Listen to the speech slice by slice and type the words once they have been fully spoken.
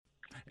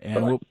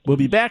And we'll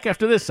be back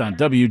after this on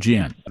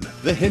WGN.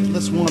 The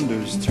hitless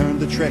wonders turned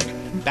the trick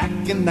back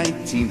in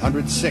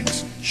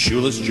 1906.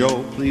 Shoeless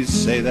Joe, please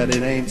say that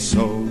it ain't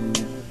so.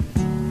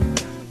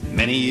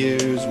 Many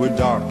years were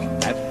dark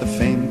at the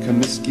famed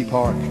Comiskey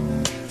Park,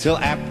 till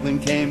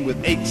Applin came with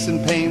aches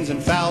and pains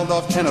and fouled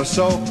off 10 or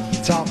so.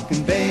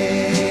 Talking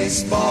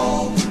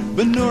baseball,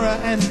 Benura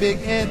and Big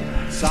Ed,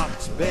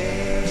 Sox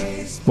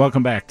baseball.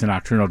 Welcome back to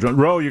Nocturnal Joe.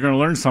 Ro, you're going to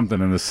learn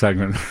something in this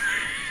segment.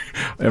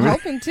 I'm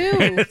hoping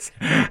to.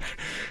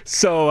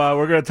 So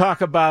we're going to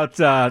talk about,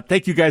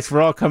 thank you guys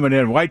for all coming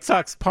in, White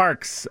Sox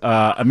Parks,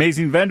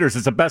 Amazing Vendors.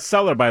 It's a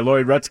bestseller by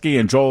Lloyd Rutsky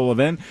and Joel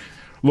Levin.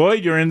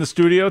 Lloyd, you're in the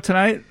studio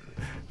tonight.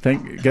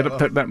 Get up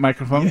to that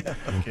microphone. Yeah,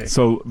 okay.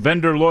 So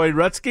vendor Lloyd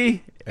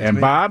Rutsky and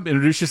me. Bob,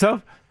 introduce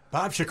yourself.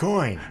 Bob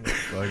Chacoin.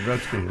 Lloyd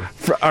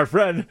Rutsky. Our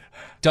friend.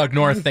 Doug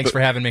North, thanks for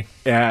having me.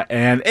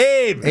 And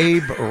Abe.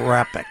 Abe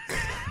Rappick.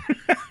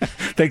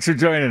 Thanks for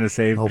joining us,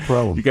 Abe. No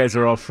problem. You guys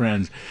are all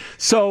friends.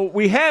 So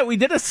we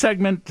did a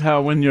segment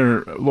when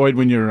your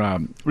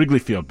Wrigley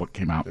Field book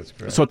came out. That's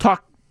correct. So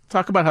talk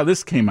about how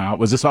this came out.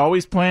 Was this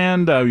always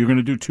planned? You were going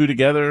to do two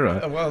together?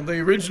 Well, the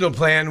original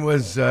plan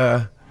was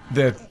that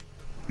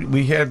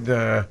we had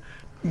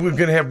we were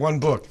going to have one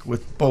book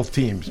with both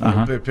teams,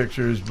 the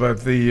pictures,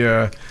 but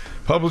the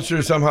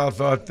publisher somehow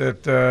thought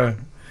that.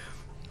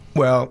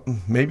 Well,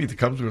 maybe the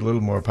Cubs were a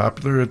little more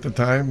popular at the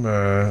time.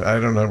 I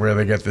don't know where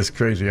they got this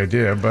crazy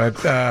idea.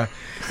 But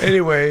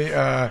anyway,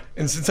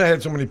 and since I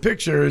had so many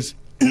pictures,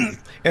 and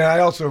I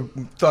also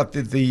thought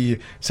that the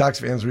Sox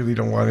fans really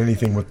don't want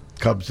anything with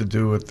Cubs to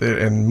do with it,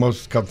 and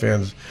most Cub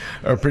fans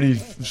are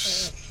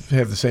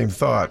have the same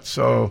thought.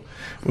 So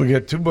we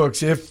get two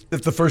books if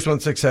the first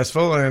one's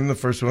successful, and the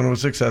first one was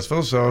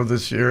successful. So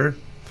this year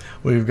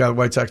we've got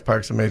White Sox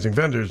Parks Amazing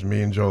Vendors,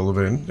 me and Joel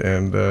Levin,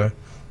 and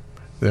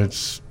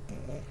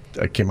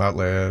I came out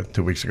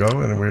 2 weeks ago,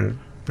 and we're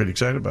pretty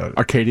excited about it.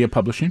 Arcadia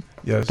Publishing.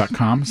 Yes.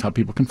 .com is how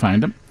people can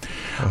find them.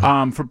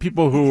 For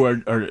people who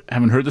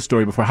haven't heard the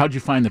story before, how'd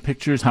you find the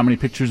pictures? How many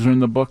pictures are in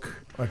the book?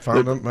 I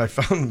found them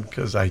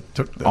because I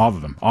took them. All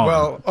of them.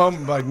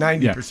 Like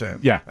 90%.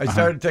 Yeah. I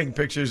started taking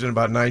pictures in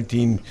about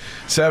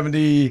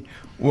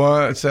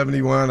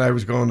 1971. I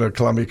was going to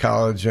Columbia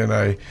College, and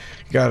I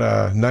got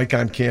a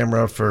Nikon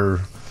camera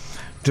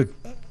to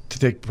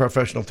take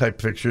professional type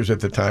pictures at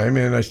the time,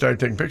 and I started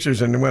taking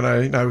pictures. And when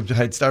I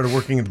had started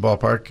working at the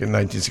ballpark in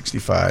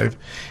 1965,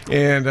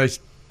 and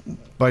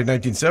by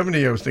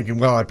 1970 I was thinking,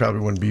 well, I probably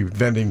wouldn't be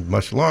vending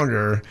much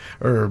longer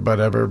or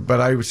whatever,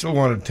 but I still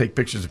wanted to take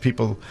pictures of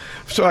people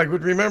so I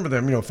would remember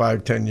them,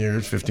 5, 10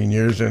 years, 15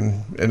 years,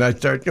 and I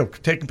started,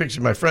 taking pictures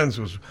of my friends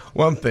was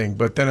one thing,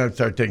 but then I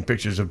started taking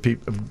pictures of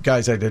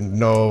guys I didn't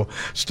know,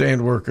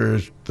 stand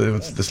workers,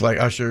 this like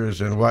ushers,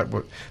 and what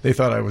they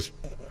thought I was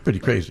pretty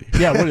crazy.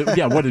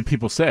 What did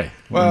people say?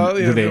 Well,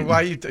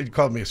 why you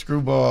called me a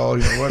screwball?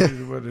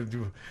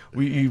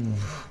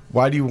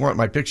 Why do you want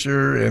my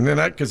picture? And then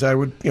because I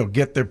would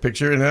get their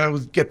picture, and I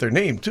would get their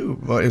name too,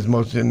 as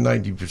most in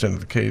 90% of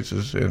the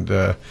cases, and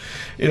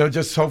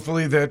just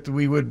hopefully that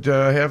we would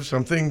have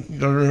something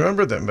to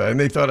remember them. And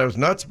they thought I was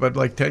nuts, but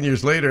like 10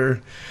 years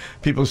later,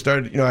 people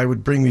started. I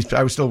would bring these.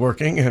 I was still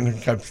working,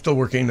 and I'm still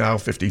working now,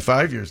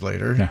 55 years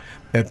later. Yeah.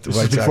 At the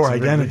This is before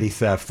identity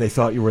theft. They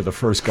thought you were the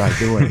first guy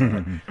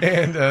doing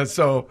it. And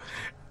so,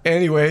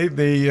 anyway, and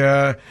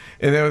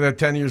then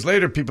 10 years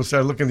later, people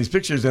started looking at these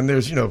pictures, and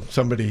there's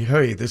somebody.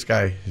 Hey, this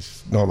guy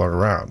is no longer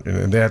around,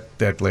 and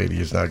that lady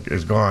is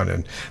gone,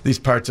 and these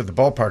parts of the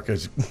ballpark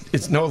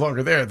it's no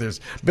longer there. There's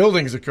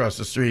buildings across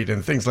the street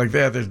and things like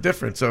that. There's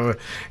different. So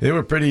they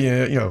were pretty,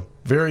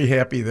 very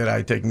happy that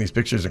I'd taken these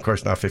pictures. Of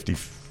course, now 50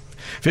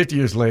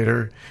 years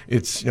later,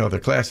 it's they're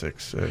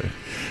classics.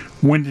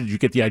 When did you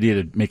get the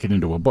idea to make it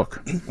into a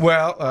book?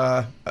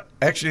 Well,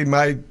 actually,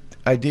 my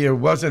idea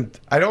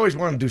wasn't. I'd always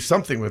wanted to do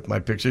something with my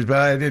pictures, but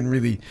I didn't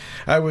really.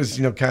 I was,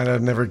 kind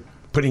of never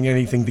putting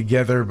anything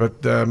together.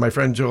 But my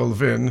friend Joel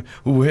Levin,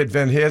 who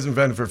hasn't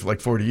vended for like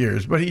 40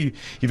 years, but he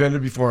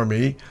vended before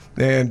me,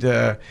 and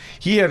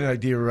he had an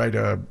idea to write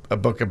a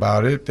book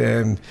about it,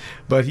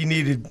 but he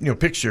needed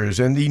pictures,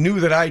 and he knew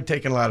that I'd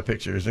taken a lot of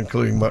pictures,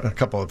 including a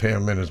couple of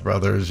him and his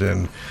brothers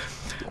and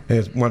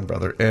his one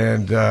brother,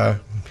 and.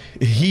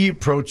 He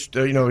approached,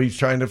 he's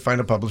trying to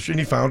find a publisher, and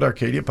he found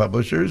Arcadia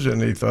Publishers,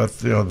 and he thought,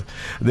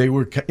 they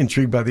were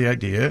intrigued by the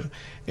idea.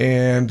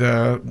 And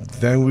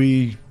then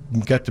we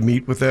got to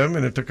meet with them,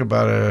 and it took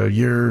about a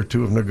year or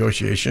two of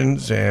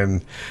negotiations,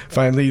 and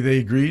finally they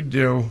agreed,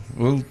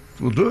 we'll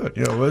do it.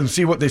 We'll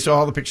see what they saw,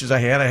 all the pictures I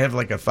had. I have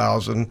like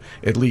 1,000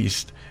 at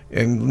least,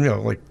 and,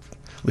 like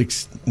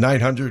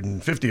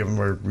 950 of them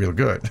were real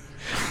good.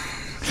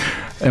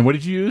 And what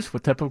did you use?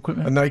 What type of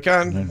equipment? A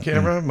Nikon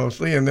camera,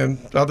 mostly, and then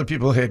other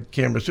people had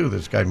cameras too.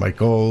 This guy Mike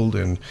Gold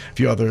and a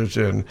few others.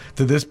 And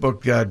to this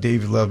book,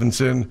 Dave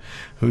Levinson,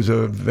 who's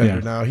a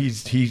vendor now,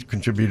 he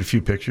contributed a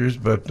few pictures,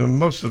 but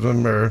most of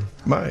them are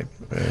mine.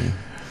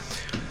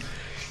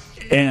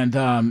 And,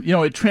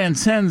 it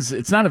transcends,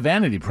 it's not a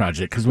vanity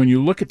project, because when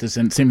you look at this,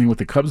 and same thing with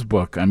the Cubs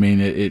book, I mean,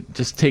 it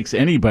just takes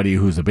anybody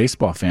who's a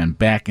baseball fan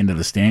back into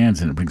the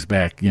stands, and it brings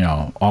back,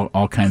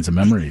 all kinds of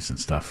memories and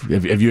stuff.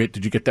 Did you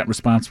get that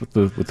response with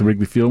the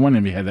Wrigley Field one?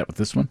 Have you had that with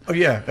this one? Oh,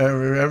 yeah.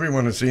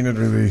 Everyone has seen it,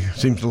 really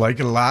seems to like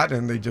it a lot,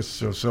 and they just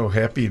so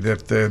happy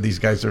that these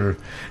guys are,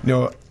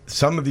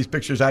 some of these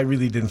pictures I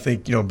really didn't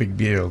think, big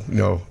deal,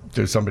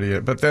 there's somebody,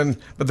 but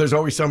there's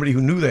always somebody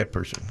who knew that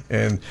person,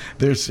 and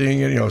they're seeing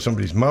it,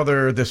 somebody's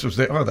mother,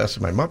 that's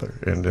my mother,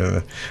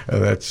 and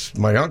that's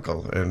my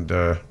uncle, and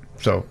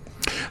so.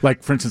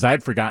 Like, for instance, I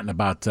had forgotten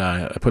about,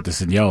 I put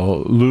this in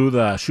yellow, Lou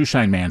the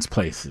Shoeshine Man's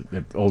place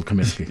at Old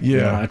Comiskey.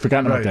 Yeah. I'd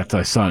forgotten about that until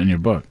I saw it in your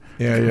book.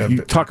 Yeah.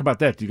 You talk about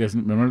that. Do you guys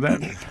remember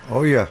that?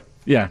 Oh, yeah.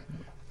 Yeah.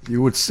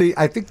 You would see,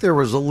 I think there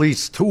was at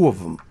least two of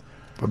them,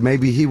 but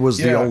maybe he was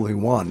the only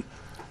one.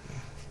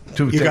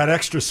 You got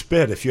extra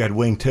spit if you had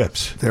wing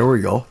tips. There we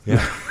go.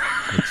 Yeah.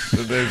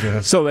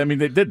 So, I mean,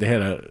 they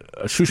had a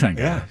shoeshine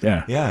guy.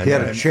 Yeah. He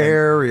had a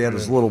chair, he had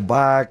his little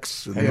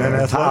box. And then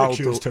Athletic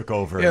Shoes took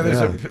over. Yeah,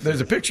 there's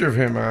a picture of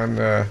him on,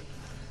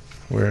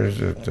 where is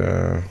it?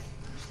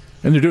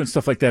 And they're doing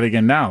stuff like that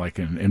again now. Like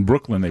in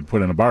Brooklyn, they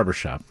put in a barber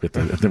shop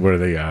where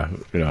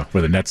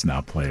the Nets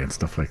now play and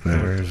stuff like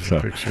that. Where's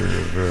the picture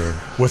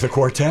of... With a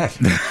quartet.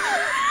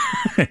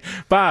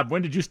 Bob,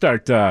 when did you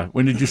start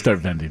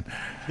vending?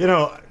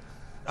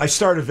 I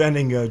started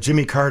vending.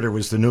 Jimmy Carter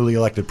was the newly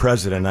elected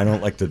president. I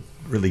don't like to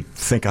really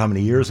think how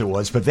many years it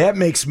was, but that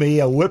makes me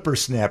a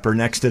whippersnapper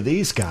next to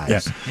these guys.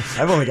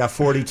 Yeah. I've only got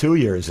 42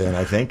 years in,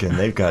 I think, and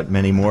they've got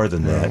many more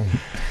than that.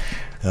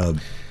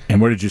 And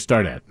where did you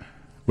start at?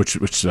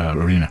 Which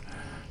arena?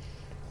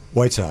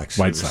 White Sox.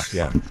 White Sox.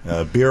 Yeah.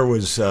 Beer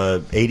was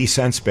 80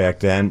 cents back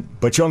then,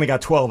 but you only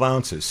got 12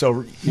 ounces.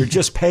 So you're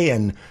just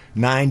paying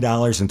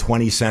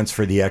 $9.20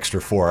 for the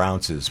extra 4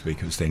 ounces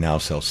because they now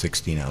sell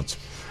 16-ounce.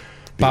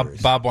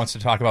 Bob wants to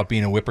talk about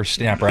being a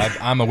whippersnapper.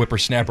 I'm a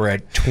whippersnapper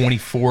at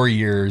 24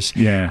 years.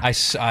 Yeah. I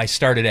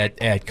started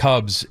at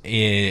Cubs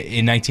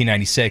in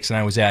 1996, and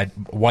I was at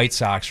White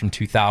Sox from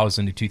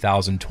 2000 to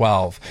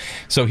 2012.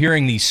 So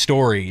hearing these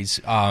stories,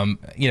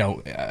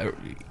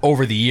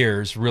 over the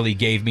years really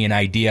gave me an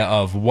idea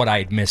of what I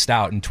had missed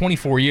out. In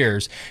 24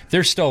 years,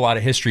 there's still a lot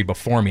of history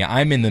before me.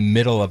 I'm in the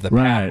middle of the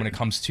path when it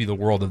comes to the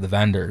world of the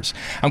vendors.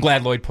 I'm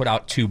glad Lloyd put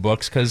out 2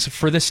 books, because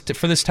for this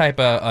type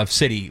of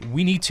city,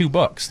 we need 2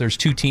 books. There's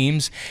 2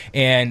 teams,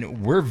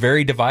 and we're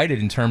very divided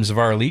in terms of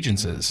our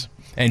allegiances.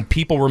 And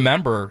people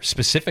remember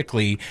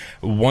specifically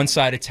one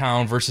side of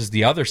town versus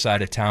the other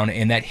side of town,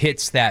 and that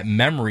hits that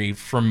memory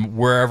from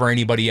wherever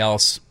anybody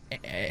else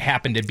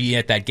happened to be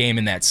at that game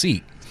in that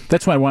seat.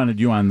 That's why I wanted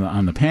you on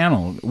the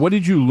panel. What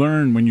did you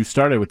learn when you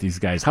started with these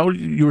guys?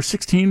 You were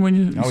 16 when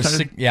you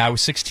started? I was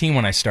 16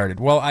 when I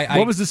started. Well,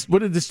 what was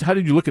this? How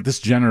did you look at this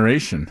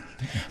generation?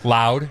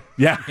 Loud,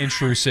 yeah,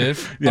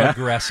 intrusive,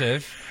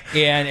 aggressive.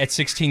 And at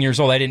 16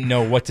 years old, I didn't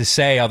know what to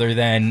say other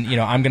than,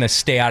 I'm going to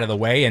stay out of the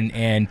way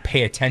and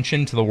pay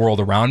attention to the world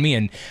around me,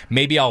 and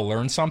maybe I'll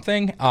learn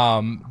something,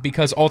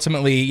 because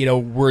ultimately,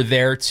 we're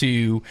there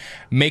to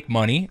make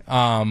money,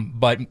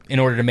 but in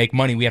order to make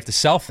money, we have to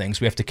sell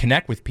things. We have to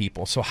connect with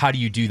people. So how do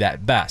you do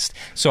that best?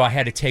 So I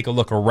had to take a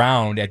look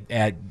around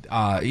at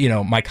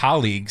my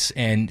colleagues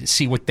and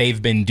see what they've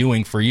been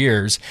doing for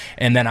years,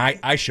 and then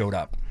I showed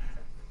up.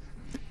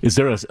 Is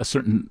there a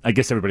certain? I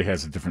guess everybody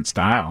has a different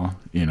style.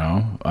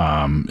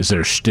 Is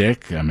there a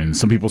shtick? I mean,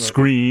 some people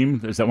scream.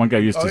 There's that one guy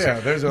who used to. Oh yeah,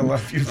 there's a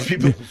few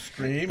people who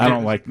scream. I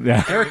don't like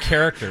that. There are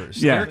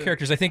characters. Yeah. There are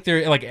characters. I think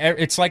they're like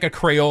it's like a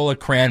Crayola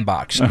crayon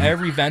box.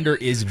 Every vendor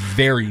is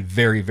very,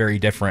 very, very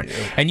different,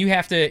 and you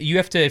have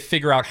to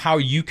figure out how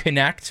you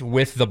connect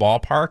with the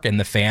ballpark and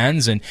the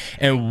fans, and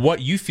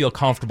what you feel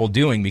comfortable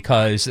doing,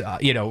 because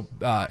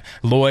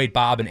Lloyd,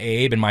 Bob, and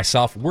Abe and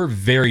myself, we're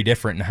very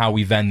different in how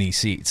we vend these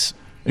seats.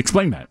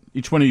 Explain that.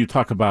 Each one of you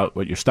talk about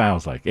what your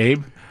style's like.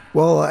 Abe?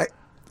 Well,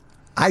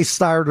 I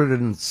started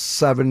in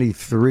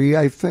 73,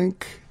 I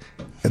think.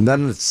 And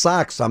then at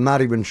Sox, I'm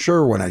not even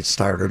sure when I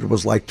started. It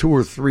was like 2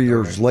 or 3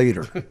 years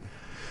later.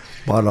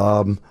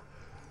 But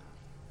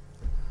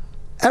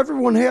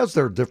everyone has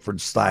their different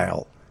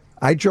style.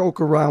 I joke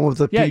around with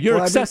the people. Yeah,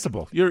 you're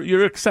accessible.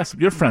 You're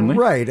accessible. You're friendly.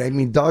 Right. I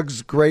mean,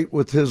 Doug's great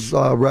with his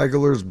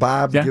regulars.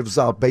 Bob gives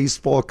out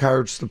baseball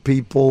cards to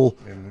people.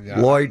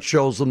 Lloyd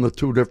shows them the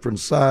 2 different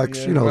socks.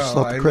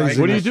 Stuff crazy.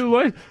 What do you do,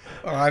 Lloyd?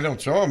 Oh, I don't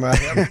show him. I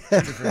have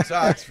different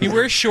socks. He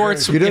wears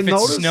shorts if it's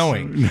notice?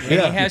 snowing. And he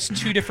has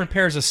 2 different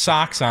pairs of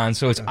socks on,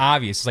 so it's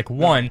obvious. It's like,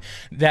 one,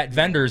 that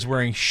vendor is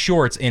wearing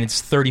shorts and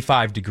it's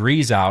 35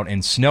 degrees out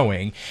and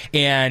snowing.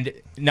 And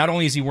not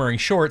only is he wearing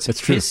shorts,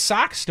 his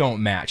socks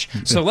don't match.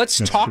 So let's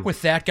talk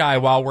with that guy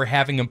while we're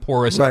having him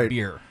pour us a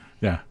beer.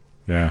 Yeah.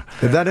 Yeah.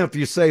 And then if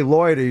you say,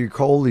 Lloyd, are you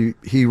cold?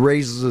 He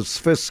raises his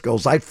fist,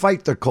 goes, I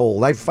fight the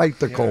cold. I fight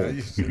the cold.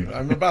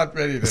 I'm about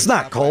ready to. It's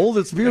not cold.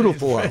 It's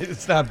beautiful.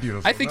 It's not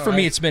beautiful. I think for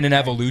me, it's been an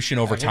evolution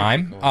over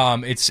time.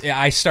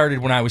 I started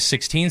when I was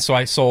 16, so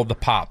I sold the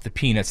pop, the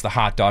peanuts, the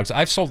hot dogs.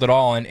 I've sold it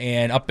all,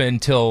 and up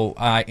until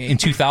in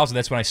 2000,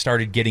 that's when I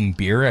started getting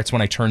beer. That's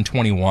when I turned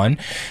 21.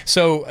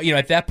 So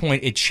at that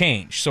point, it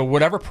changed. So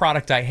whatever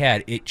product I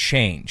had, it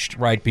changed,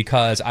 right?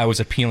 Because I was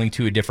appealing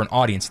to a different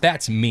audience.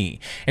 That's me,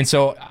 and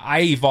so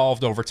I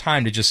evolved over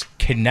time to just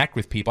connect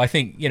with people. I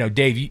think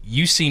Dave,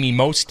 you see me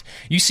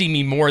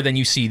more than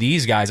you see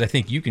these guys. I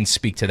think you can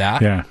speak to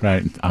that. Yeah,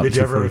 right. Did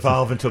you ever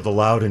evolve into the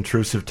loud,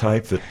 intrusive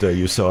type that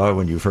you saw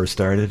when you first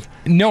started?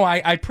 No,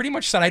 I pretty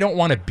much said I don't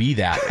want to be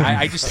that.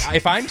 I just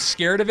if I'm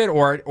scared of it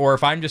or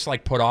if I'm just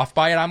like put off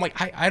by it, I'm like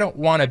I don't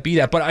want to be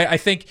that. But I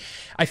think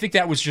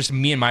that was just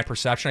me and my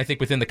perception. I think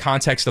within the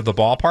context of the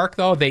ballpark,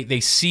 though, they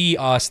see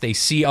us, they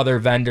see other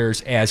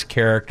vendors as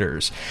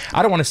characters.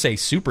 I don't want to say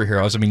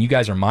superheroes. I mean, you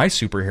guys are my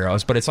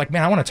superheroes, but it's like,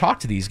 man, I want to talk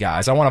to these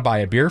guys. I want to buy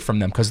a beer from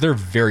them because they're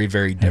very,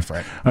 very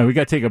different. All right, we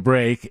got to take a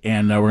break,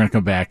 and we're going to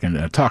come back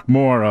and talk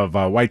more of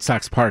White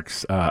Sox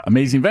Park's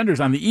amazing vendors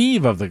on the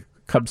eve of the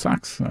Cub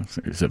Sox.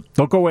 So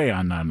don't go away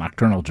on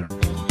Nocturnal Journal.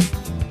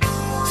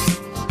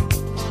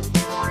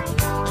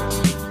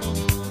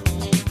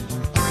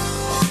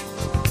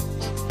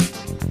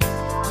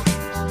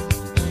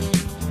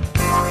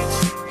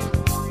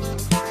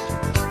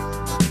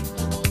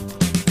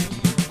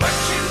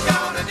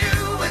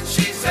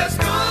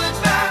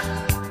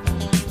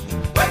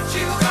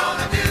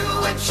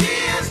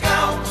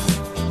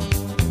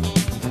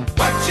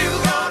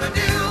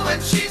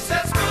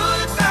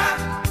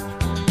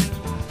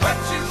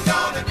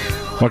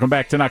 Welcome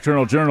back to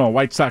Nocturnal Journal,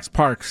 White Sox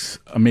Park's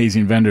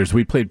amazing vendors.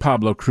 We played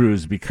Pablo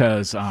Cruz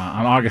because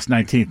on August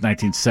 19th,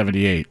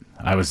 1978,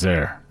 I was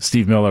there.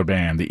 Steve Miller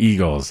Band, the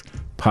Eagles,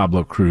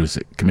 Pablo Cruz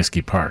at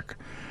Comiskey Park.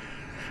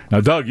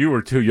 Now, Doug, you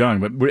were too young,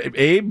 but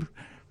Abe,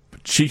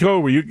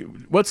 Chico,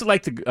 what's it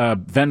like to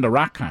vend a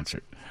rock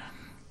concert?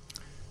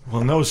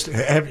 Well,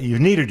 you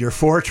needed your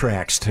 4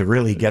 tracks to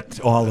really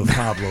get all of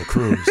Pablo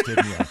Cruz,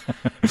 didn't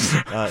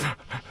you?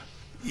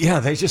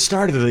 Yeah, they just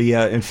started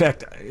in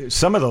fact,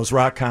 some of those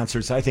rock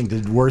concerts, I think,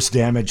 did worse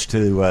damage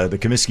to the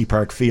Comiskey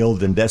Park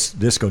field than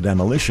Disco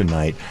Demolition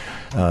Night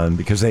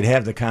because they'd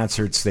have the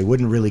concerts, they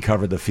wouldn't really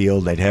cover the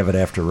field, they'd have it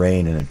after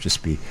rain, and it'd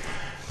just be...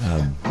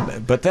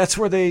 but that's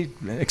where they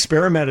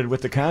experimented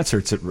with the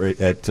concerts at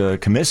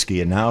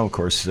Comiskey, and now, of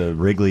course,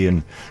 Wrigley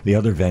and the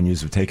other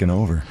venues have taken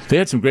over. They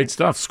had some great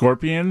stuff.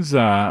 Scorpions,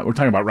 we're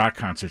talking about rock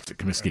concerts at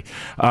Comiskey.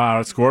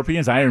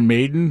 Scorpions, Iron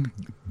Maiden,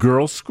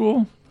 Girls'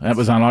 School, that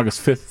was on August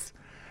 5th.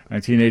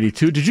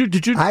 1982. Did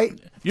you?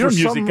 You're a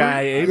music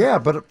guy, Abe. Yeah,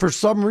 but for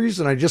some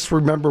reason, I just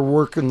remember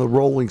working the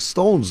Rolling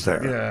Stones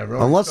there. Yeah,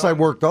 Unless Stones. I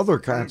worked other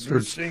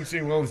concerts.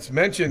 Well, it's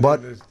mentioned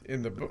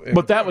in the book.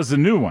 But that was the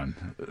new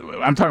one.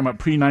 I'm talking about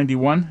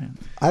pre-91.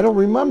 I don't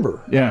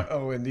remember. Yeah.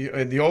 Oh, in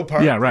the old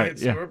park. Yeah, right.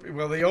 Yeah.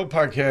 Well, the old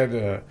park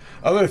had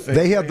other things.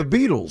 They had the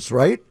Beatles,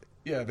 right?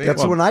 Yeah,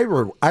 that's when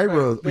Ira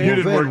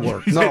Levin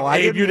worked. No,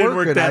 I didn't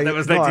work it. That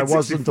was 1964. I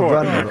wasn't the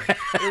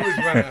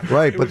vendor.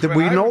 Right, but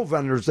we know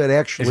vendors that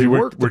actually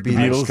worked the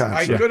Beatles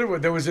concert. I could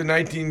have. There was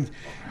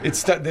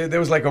there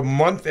was like a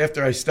month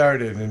after I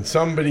started, and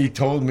somebody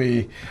told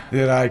me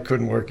that I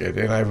couldn't work it,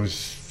 and I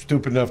was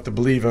stupid enough to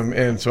believe him,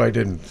 and so I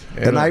didn't.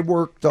 And I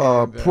worked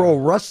pro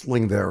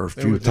wrestling there a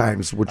few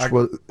times, which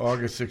was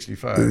August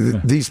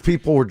 '65. These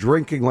people were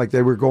drinking like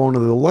they were going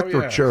to the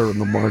liquor chair in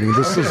the morning.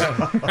 This is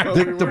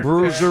Dick the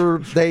Bruiser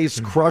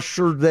days,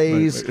 Crusher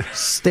days,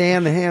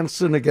 Stan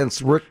Hansen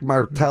against Rick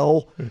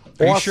Martel.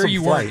 Are you sure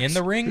you weren't in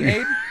the ring,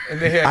 Abe?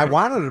 I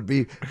wanted to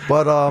be,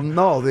 but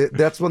no,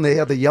 that's when they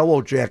had the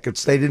Yellow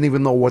Jackets. They didn't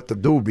even know what to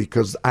do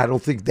because I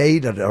don't think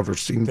they'd had ever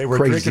seen they were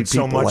crazy drinking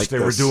so people much like they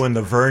this. were doing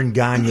the Vern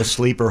Gagne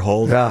sleeper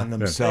hold on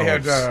themselves.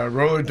 They had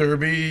roller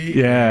derby.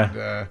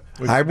 Yeah.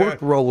 I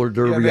worked roller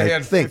derby. Yeah, they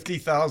had I think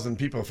 50,000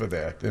 people for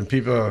that, and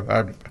people.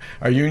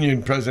 Our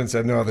union president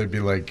said no, there'd be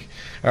like.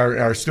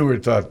 Our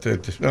steward thought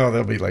that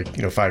there'll be like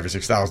 5,000 or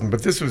 6,000,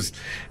 but this was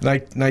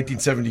like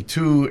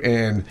 1972,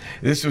 and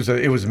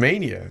it was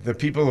mania. The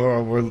people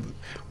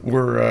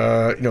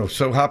were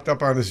so hopped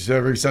up on this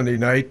every Sunday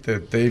night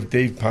that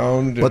Dave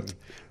Pound, and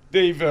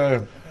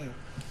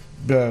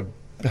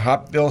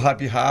Bill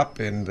Hoppy Hop,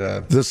 and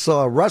this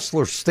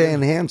wrestler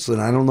Stan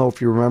Hansen. I don't know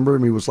if you remember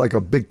him. He was like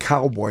a big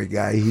cowboy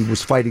guy. He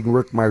was fighting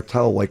Rick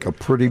Martel, like a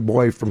pretty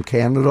boy from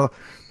Canada.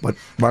 But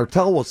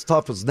Martel was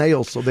tough as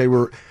nails, so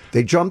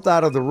they jumped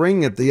out of the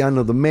ring at the end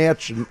of the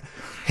match, and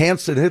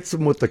Hansen hits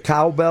him with the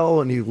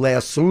cowbell, and he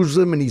lassos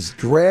him, and he's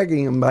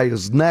dragging him by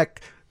his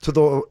neck to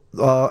the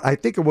I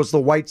think it was the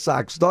White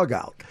Sox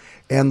dugout,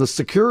 and the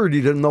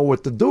security didn't know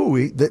what to do.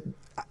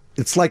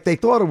 It's like they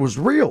thought it was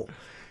real.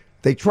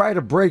 They tried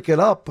to break it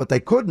up, but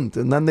they couldn't,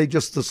 and then they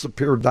just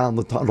disappeared down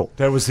the tunnel.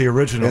 That was the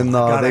original. And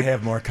gotta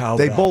have more cowbell.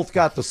 They both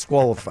got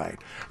disqualified.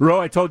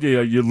 Ro, I told you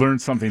you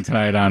learned something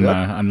tonight on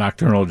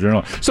Nocturnal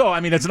Journal. So,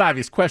 I mean, it's an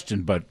obvious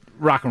question, but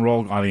rock and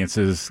roll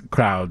audiences,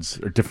 crowds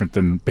are different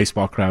than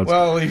baseball crowds.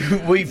 Well,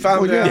 we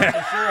found that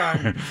for sure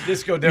on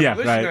Disco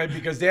Demolition right. Night,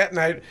 because that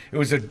night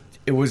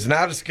it was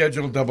not a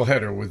scheduled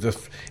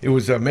doubleheader. It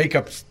was a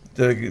makeup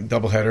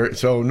doubleheader.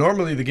 So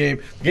normally the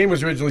game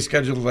was originally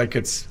scheduled like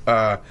it's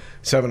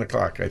 7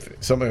 o'clock, I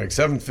think, something like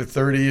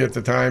 7:30 at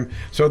the time.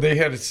 So they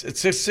had it's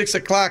 6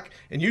 o'clock,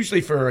 and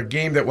usually for a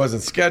game that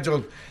wasn't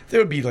scheduled, there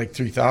would be like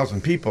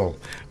 3,000 people.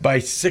 By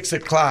 6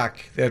 o'clock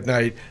that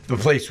night, the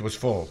place was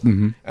full.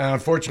 Mm-hmm. And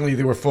unfortunately,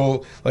 they were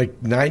full. Like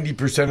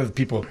 90% of the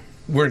people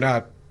were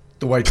not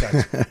the White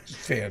Sox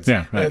fans.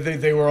 Yeah, right.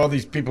 They were all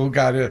these people who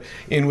got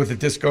in with a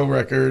disco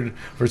record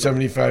for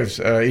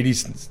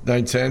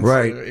 89 cents,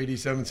 Right.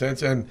 87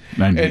 cents, and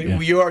 90,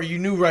 and you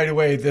knew right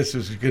away this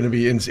was going to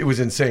be. It was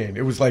insane.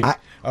 It was like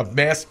a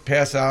mass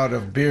pass out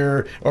of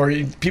beer, or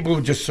people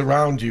would just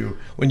surround you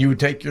when you would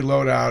take your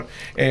load out,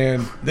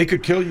 and they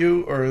could kill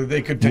you or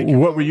they could take.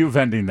 What were you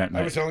vending that I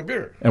night? was selling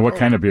beer. And what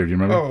kind of beer? Do you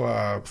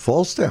remember?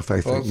 Falstaff,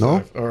 I think.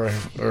 No, or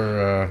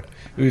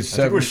it was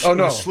it was- oh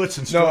no, it was Schlitz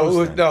and no,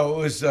 Stroh's it then.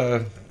 was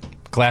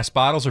Glass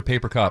bottles or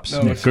paper cups?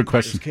 No. Yeah, good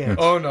question. cans.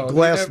 oh no,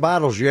 glass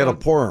bottles. You had to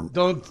pour them.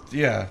 Don't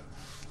yeah.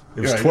 It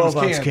was Right,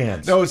 12-ounce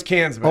cans. No, it was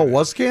cans. Man. Oh,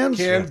 was cans?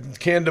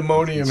 Canned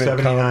ammonium.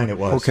 79 it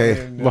was.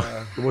 Okay, And,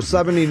 it was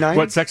 79.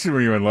 What section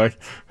were you in, Lloyd?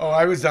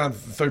 I was on the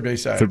third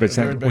base side. Third base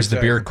side. Was the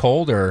beer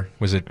cold or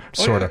was it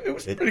sort of? It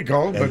was pretty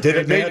cold, and but did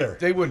it they, matter?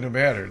 They wouldn't have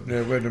mattered.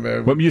 It wouldn't have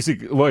mattered. What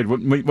music, Lloyd?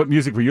 What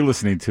music were you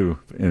listening to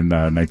in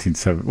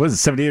 1970? Was it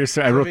 78 or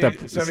 70? I wrote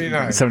that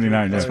 79.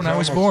 79. That's Yeah. when I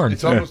was born.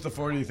 It's almost the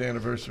 40th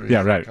anniversary.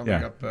 Yeah, right. Coming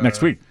Yeah, up,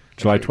 next week,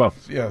 July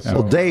 12th. Yeah. So,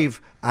 Well, Dave,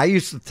 I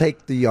used to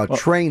take the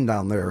train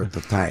down there at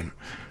the time.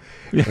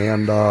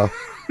 And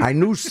I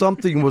knew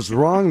something was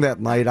wrong that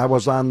night. I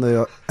was on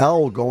the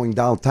L going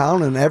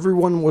downtown, and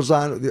everyone was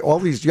on. All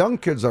these young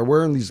kids are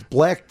wearing these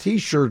black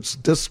T-shirts,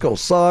 Disco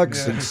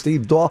Suggs and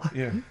Steve Dahl.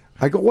 Yeah.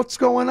 I go, what's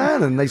going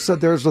on? And they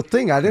said, there's a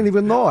thing. I didn't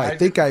even know. I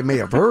think I may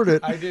have heard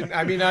it. I didn't.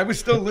 I mean, I was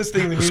still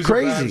listening to the music.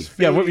 crazy. but I was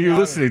Yeah, what were fading you out.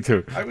 listening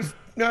to?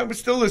 I was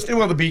still listening.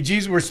 Well, the Bee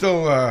Gees were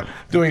still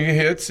doing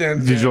hits.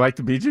 And Did you like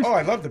the Bee Gees? Oh,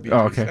 I love the Bee Gees.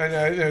 Oh, okay.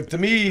 And to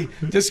me,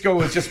 disco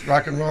was just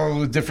rock and roll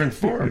with a different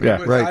form.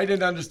 Yeah, right. I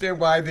didn't understand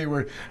why they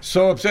were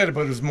so upset,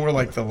 but it was more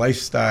like the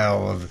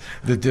lifestyle of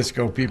the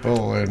disco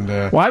people. And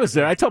Well, I was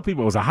there. I tell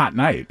people it was a hot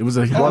night. It was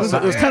a. It was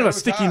kind of a it was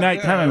sticky hot, night,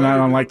 yeah. kind of not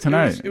unlike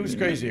tonight. It was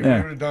crazy. Yeah.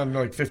 We would have done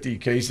like 50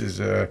 cases,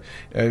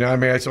 and I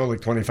mean, I sold like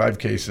 25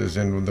 cases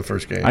in the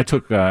first game. I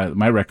took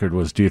my record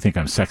was "Do You Think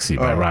I'm Sexy"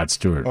 by Oh. Rod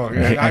Stewart. Oh,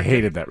 yeah. I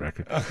hated that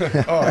record.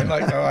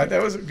 That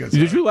was a good.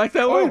 Did song. you like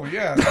that one? Oh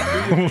yeah.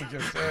 Yeah.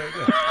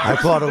 I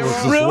thought it was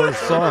his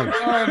worst song.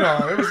 Oh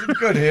no, it was a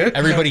good hit.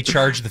 Everybody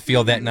charged the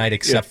field that night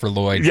except for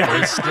Lloyd. Yeah.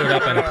 He stood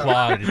up and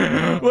applauded.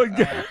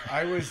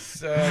 I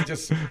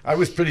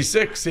was pretty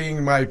sick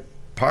seeing my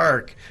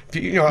park,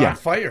 Yeah. on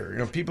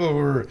fire. People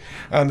were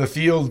on the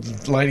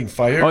field lighting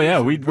fire. Oh yeah,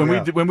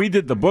 when we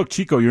did the book,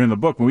 Chico, you're in the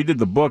book. When we did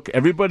the book,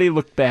 everybody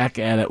looked back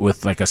at it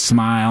with like a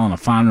smile and a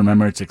fond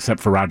remembrance, except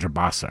for Roger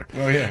Bossard.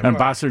 Oh, yeah. And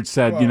Well, Bossard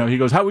said, he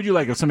goes, "How would you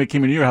like if somebody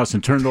came into your house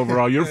and turned over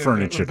all your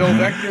furniture?" Bill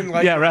Beck didn't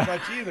like Yeah, it right.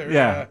 much either.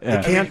 Yeah, You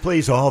yeah. can't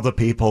please all the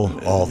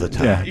people all the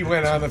time. Yeah. He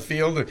went on the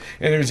field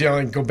and he was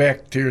yelling, "Go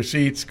back to your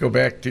seats! Go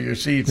back to your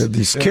seats!"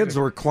 These kids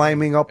were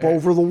climbing up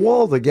over the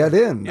wall to get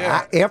in.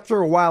 Yeah. After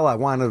a while, I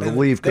wanted to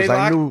leave because they I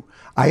locked- knew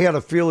I had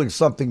a feeling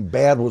something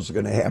bad was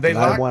going to happen. They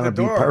I locked wanted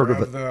the to be door part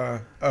of it.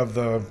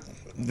 the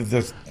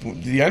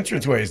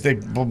entranceways. They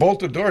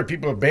bolted the door.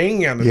 People are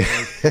banging on the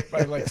door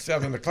by like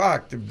 7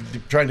 o'clock to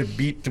trying to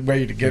beat the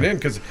way to get in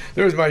because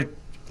there was like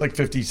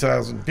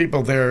 50,000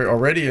 people there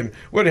already, and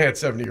would have had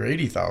 70 or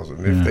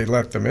 80,000 if they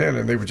let them in,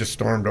 and they were just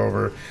stormed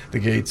over the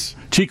gates.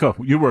 Chico,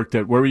 you worked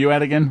at. Where were you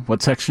at again?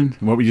 What section?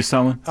 What were you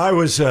selling? I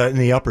was in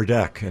the upper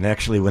deck, and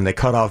actually, when they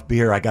cut off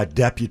beer, I got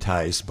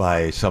deputized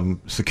by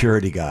some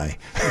security guy.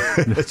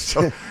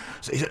 So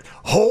he said,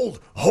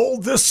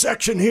 "Hold this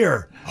section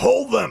here.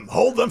 Hold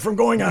them from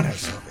going on."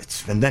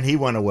 And then he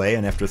went away,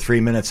 and after 3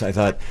 minutes, I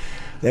thought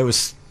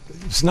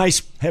it's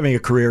nice having a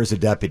career as a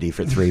deputy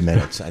for 3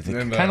 minutes. I think.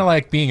 And, Kind of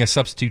like being a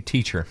substitute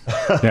teacher.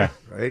 Yeah,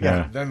 Right?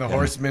 Yeah. Then the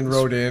horsemen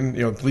rode in,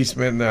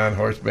 policemen on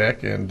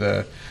horseback, and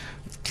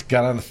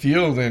got on the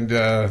field. And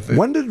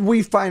When did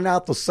we find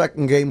out the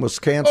second game was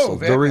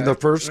canceled? that During the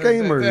night. first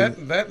game? Or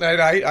That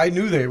night, I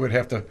knew they would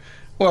have to.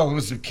 Well, it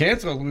was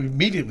canceled. We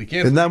immediately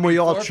canceled. and then we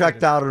all Forfeited.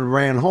 checked out and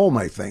ran home,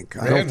 I think.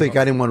 I don't Ran think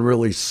home. anyone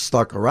really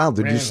stuck around.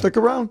 Did you stick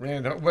around?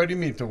 What do you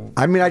mean?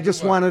 I mean, I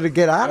just wanted to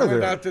get out I of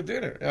went there. out to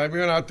dinner. I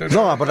went out to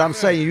No, but I'm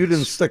saying you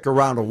didn't stick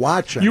around to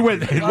watch it. You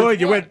went,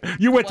 Lloyd. You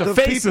went to The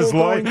Faces, people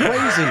going Lloyd.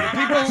 crazy.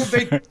 people,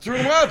 they threw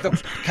them out.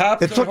 The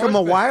cops. It took them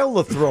a while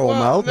to throw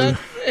them out. A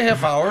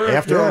half hour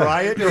After Yeah. a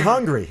riot, you're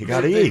hungry. You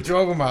got to They eat.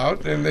 drove them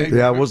out, and they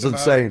Yeah, it whipped was them out,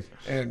 insane.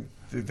 And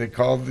they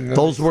called.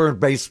 Those weren't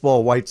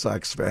baseball White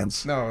Sox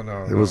fans. No.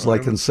 It was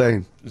like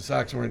insane. The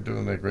Sox weren't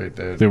doing that great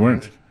there. They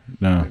weren't.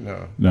 No.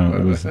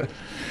 It was.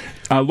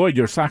 Lloyd,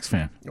 you're a Sox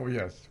fan. Oh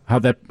yes.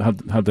 How'd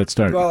that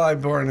start? Well, I'm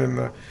born in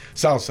the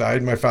South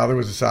Side. My father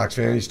was a Sox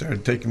fan. He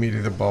started taking me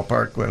to the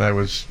ballpark when I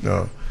was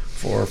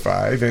 4 or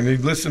 5, and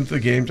he'd listen to the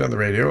games on the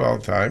radio all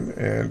the time,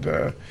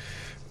 and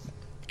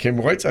became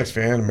a White Sox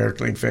fan,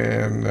 American League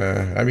fan.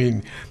 I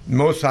mean,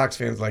 most Sox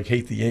fans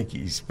hate the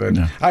Yankees, but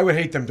I would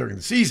hate them during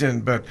the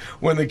season. But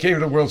when they came to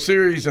the World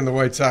Series and the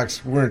White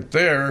Sox weren't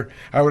there,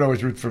 I would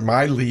always root for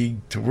my league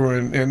to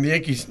win. And the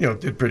Yankees,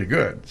 did pretty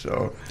good.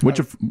 So,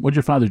 what'd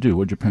your father do?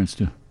 What'd your parents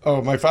do?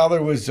 Oh, my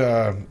father was.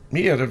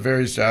 He had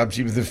various jobs.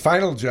 The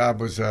final job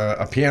was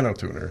a piano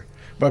tuner.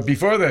 But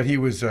before that, he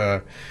was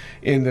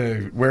in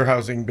the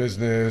warehousing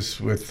business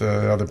with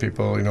other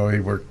people. He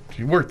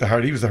worked the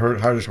hard. He was the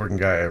hardest working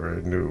guy I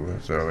ever knew.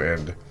 So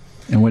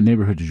And what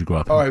neighborhood did you grow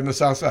up in? Oh, in the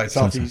South Side,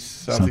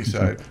 Southeast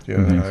side. Yeah,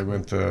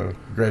 Mm-hmm. I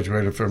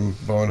graduated from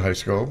Bowen High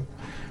School.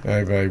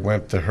 I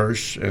went to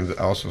Hirsch and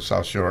also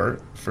South Shore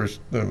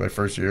my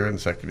first year and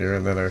second year,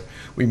 and then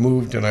we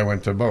moved and I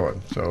went to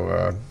Bowen.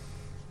 So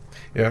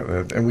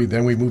and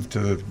we moved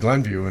to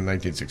Glenview in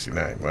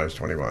 1969 when I was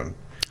 21.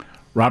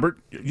 Robert,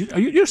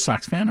 you're a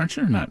Sox fan, aren't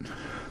you, or not?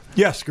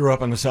 Yes, grew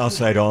up on the South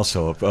Side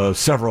also,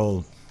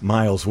 several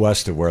miles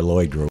west of where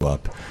Lloyd grew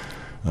up,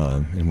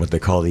 in what they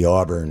call the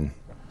Auburn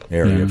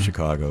area of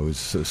Chicago. It was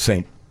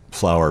St.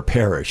 Flower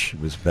Parish,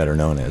 it was better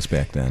known as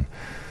back then,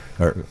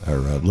 or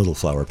Little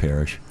Flower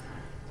Parish.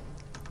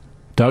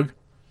 Doug,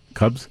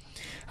 Cubs?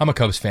 I'm a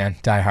Cubs fan,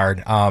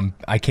 diehard.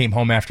 I came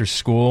home after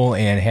school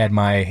and had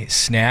my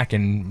snack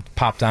and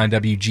popped on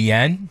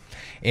WGN,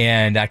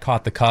 and I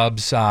caught the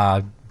Cubs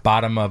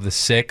bottom of the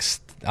 6th,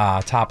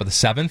 top of the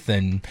 7th,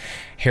 and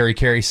Harry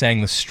Carey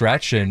sang the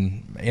stretch,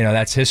 and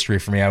that's history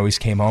for me. I always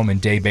came home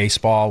and day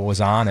baseball was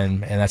on,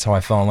 and that's how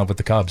I fell in love with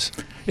the Cubs.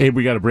 Abe,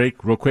 we got a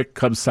break real quick.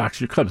 Cubs, Sox,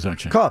 you're Cubs,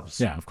 aren't you? Cubs.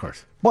 Yeah, of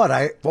course.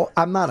 But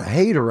I'm not a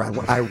hater.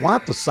 I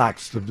want the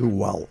Sox to do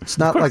well. It's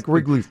not like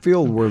Wrigley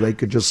Field where they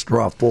could just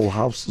draw full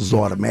houses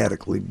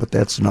automatically, but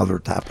that's another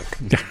topic.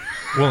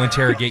 We'll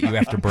interrogate you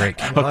after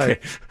break. Okay,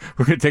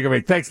 we're going to take a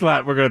break. Thanks a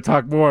lot. We're going to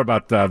talk more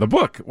about the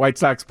book, White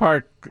Sox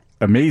Park,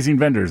 Amazing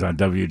Vendors on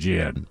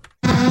WGN.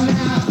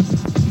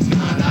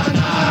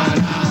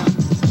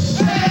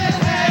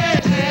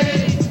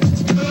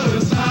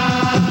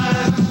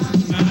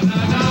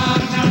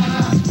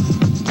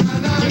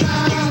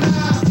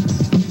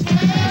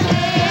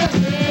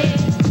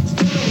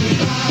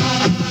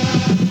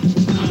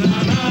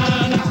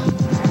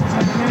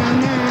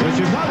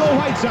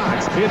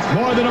 Sox. It's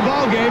more than a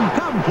ball game.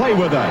 Come play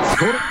with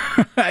us.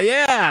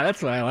 Yeah,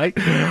 that's what I like.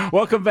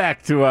 Welcome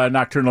back to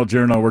Nocturnal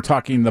Journal. We're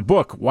talking the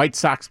book, White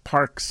Sox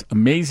Park's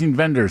Amazing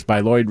Vendors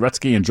by Lloyd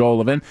Rutsky and Joel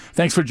Levin.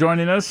 Thanks for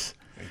joining us.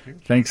 Thank you.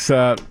 Thanks,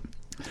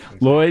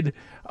 Lloyd.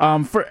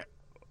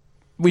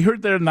 We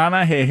heard there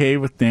Nana Hey Hey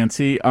with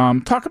Nancy.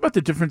 Talk about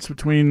the difference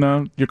between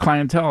your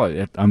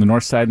clientele on the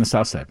north side and the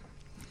south side.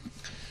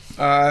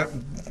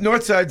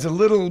 North side's a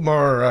little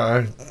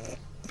more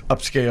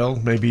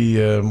upscale, maybe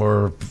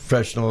more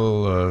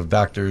professional,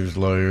 doctors,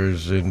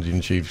 lawyers, Indian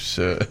chiefs.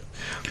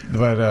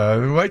 But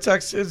the White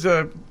Sox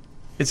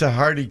it's a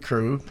hardy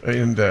crew,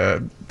 and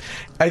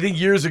I think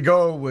years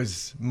ago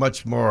was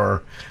much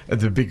more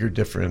the bigger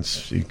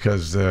difference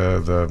because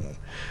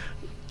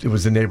it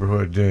was the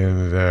neighborhood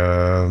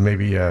and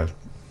maybe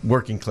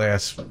working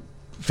class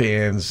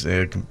fans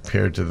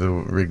compared to the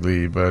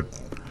Wrigley. But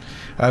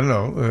I don't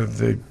know,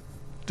 they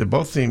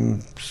both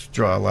teams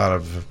draw a lot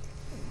of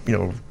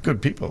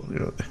good people.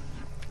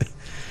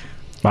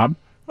 Bob?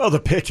 Well, the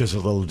pitch is a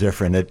little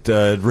different.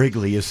 At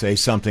Wrigley, you say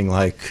something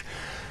like,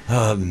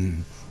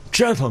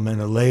 gentlemen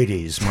and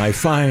ladies, my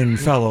fine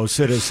fellow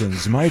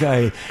citizens, might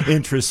I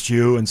interest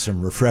you in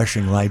some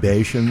refreshing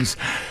libations?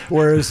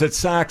 Whereas at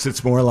Sox,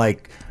 it's more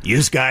like,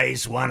 you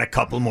guys want a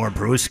couple more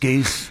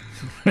brewskis?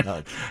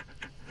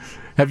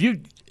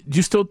 Do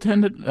you still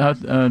tend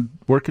to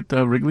work at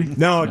Wrigley?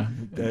 No,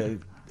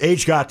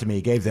 age got to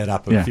me. Gave that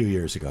up a few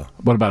years ago.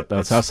 What about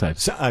the south side?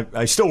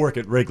 I still work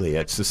at Wrigley.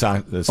 It's the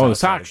south. The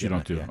Sox you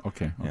don't do. Yeah.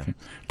 Okay. Yeah.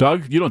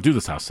 Doug, you don't do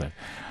the south side.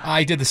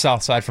 I did the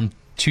south side from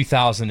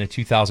 2000 to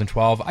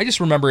 2012. I just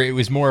remember it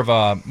was more of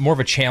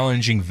a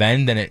challenging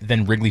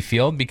than Wrigley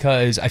Field,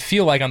 because I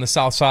feel like on the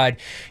south side,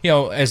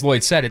 as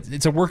Lloyd said,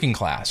 it's a working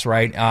class,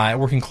 right? A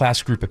working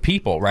class group of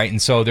people, right? And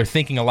so they're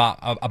thinking about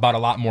a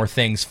lot more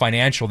things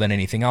financial than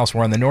anything else.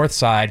 Where on the north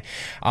side,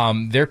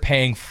 they're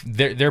paying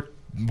they're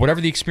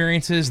whatever the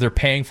experience is, they're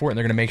paying for it, and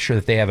they're going to make sure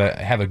that they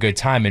have a good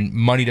time. And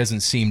money doesn't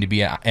seem to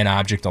be an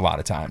object a lot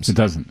of times. It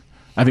doesn't.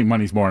 I think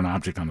money's more an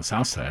object on the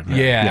south side. Right?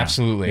 Yeah,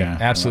 absolutely, Yeah.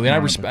 absolutely.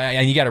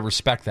 And you got to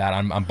respect that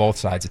on both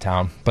sides of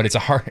town. But it's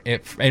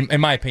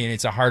in my opinion,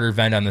 it's a harder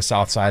vent on the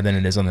south side than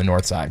it is on the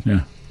north side.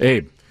 Yeah,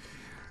 Abe.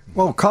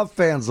 Well, Cub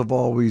fans have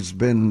always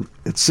been.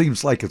 It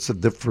seems like it's a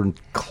different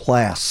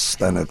class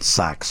than at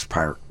Sox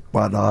Park.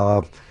 But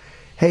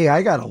hey,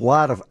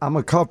 I'm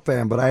a Cub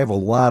fan, but I have a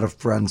lot of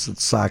friends at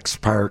Sox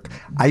Park.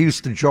 I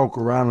used to joke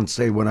around and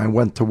say when I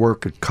went to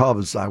work at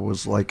Cubs, I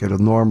was like at a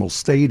normal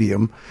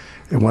stadium.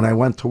 And when I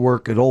went to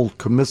work at Old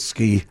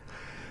Comiskey,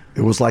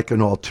 it was like an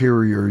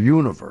ulterior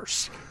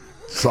universe,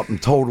 something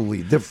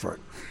totally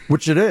different.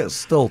 which it is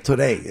still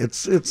today.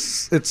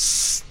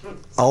 It's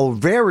a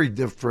very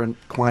different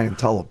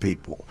clientele of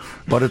people,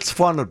 but it's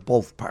fun at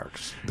both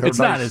parks. It's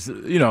not as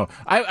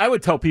I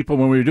would tell people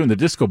when we were doing the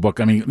disco book.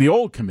 I mean, the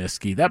old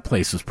Comiskey, that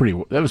place was pretty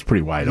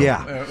wide open.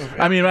 Yeah.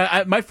 I mean,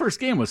 my first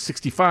game was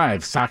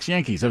 '65 Sox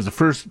Yankees. That was the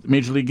first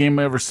major league game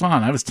I ever saw,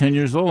 and I was 10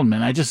 years old.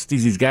 Man, I just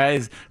these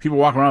guys, people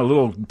walking around with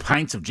little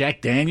pints of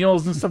Jack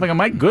Daniels and stuff. Like,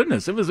 my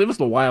goodness, it was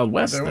the Wild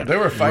West. There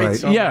were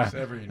fights almost Yeah.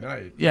 every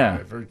night. Yeah.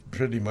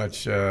 Pretty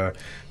much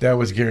that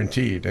was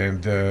guaranteed,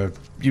 and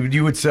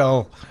you would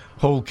sell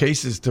whole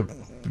cases to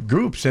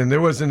groups, and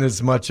there wasn't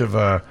as much of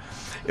a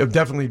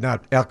definitely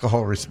not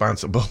alcohol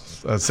responsible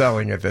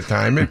selling at the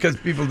time, because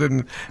people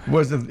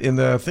wasn't in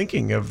the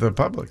thinking of the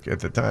public at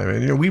the time.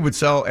 And we would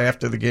sell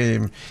after the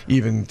game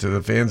even to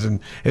the fans, and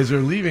as they're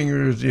leaving,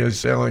 we were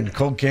selling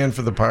cold can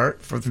for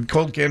the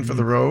cold can for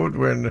the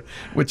road,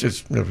 which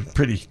is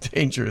pretty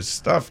dangerous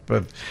stuff.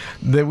 But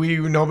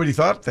nobody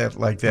thought that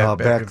like that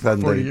back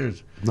then. 40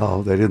 years.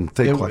 No, they didn't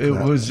think like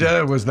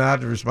that. It was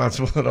not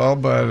responsible at all.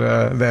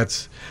 But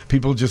that's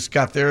people just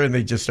got there and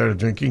they just started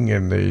drinking,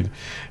 and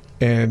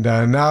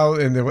now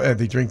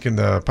they drink in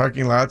the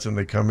parking lots, and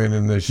they come in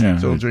and they're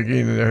still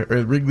drinking. And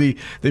at Wrigley,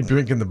 they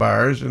drink in the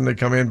bars and they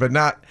come in, but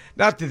not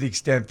to the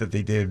extent that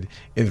they did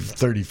in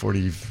 30,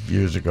 40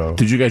 years ago.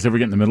 Did you guys ever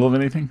get in the middle of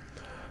anything?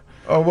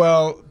 Oh,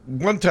 well,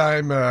 one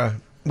time,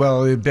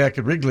 back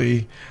at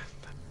Wrigley,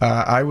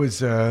 it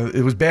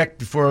was back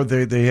before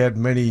they had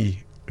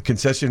many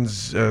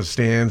concessions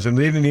stands, and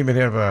they didn't even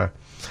have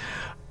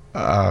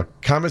a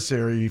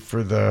commissary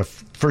for the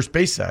first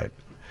base side.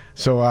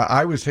 So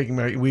I was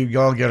we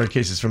all get our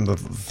cases from the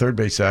third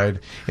base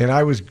side, and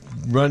I was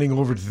running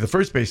over to the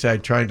first base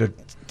side trying to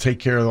take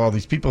care of all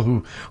these people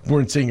who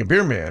weren't seeing a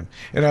beer man.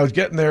 And I was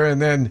getting there,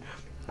 and then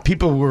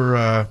people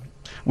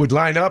would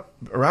line up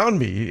around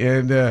me,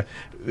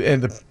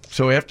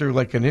 so after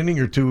like an inning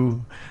or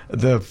two,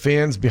 the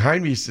fans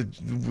behind me said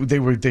they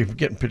were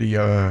getting pretty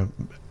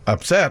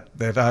upset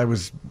that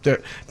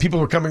people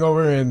were coming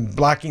over and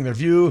blocking their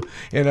view,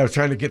 and I was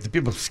trying to get the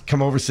people to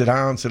come over, sit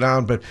down,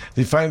 but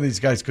finally these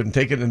guys couldn't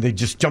take it, and they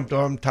just jumped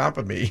on top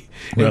of me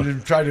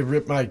and tried to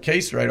rip my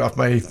case right off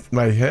my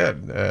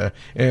head.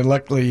 And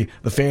luckily,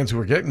 the fans who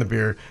were getting the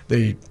beer,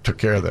 they took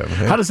care of them.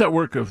 How does that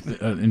work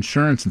with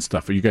insurance and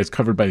stuff? Are you guys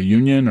covered by the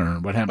union, or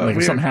what happens?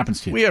 If something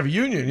happens to you? We have a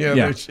union.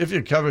 If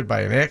you're covered by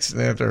an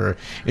accident or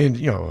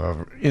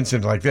an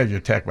incident like that, you're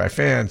attacked by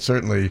fans,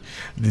 certainly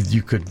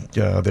you could.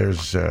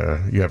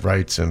 You have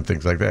rights and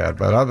things like that.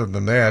 But other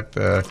than that,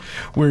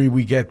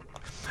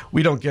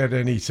 we don't get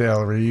any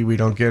salary, we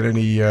don't get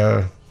any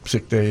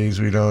sick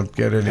days, we don't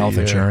get any health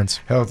insurance.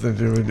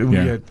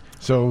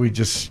 So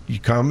you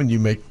come and you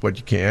make what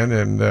you can,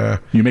 and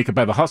you make it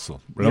by the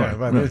hustle. Really? Yeah,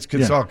 but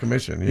it's all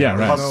commission. Yeah,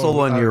 right.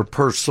 Hustle and your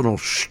personal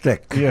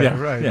shtick. Yeah,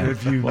 right.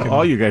 Yeah.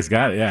 All you guys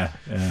got it.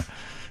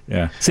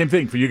 Yeah. Same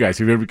thing for you guys.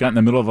 Have you ever gotten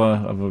in the middle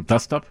of a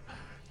dust up?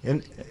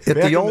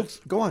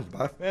 Go on,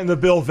 Bob. In the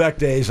Bill Veeck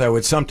days, I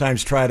would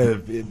sometimes try to,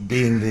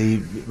 being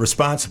the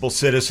responsible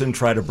citizen,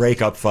 try to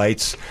break up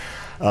fights.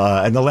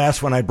 And the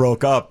last one I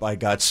broke up, I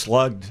got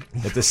slugged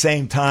at the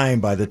same time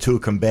by the two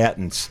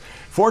combatants.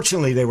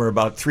 Fortunately, they were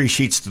about 3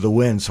 sheets to the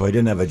wind, so I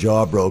didn't have a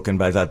jaw broken.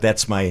 But I thought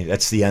that's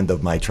the end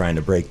of my trying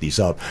to break these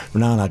up.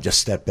 From now on, I'll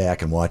just step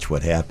back and watch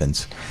what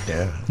happens.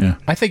 Yeah.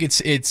 I think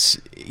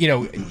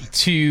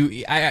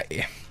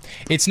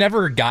it's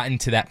never gotten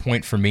to that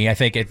point for me. I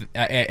think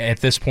at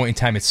this point in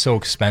time, it's so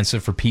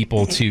expensive for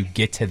people to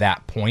get to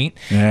that point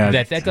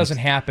that doesn't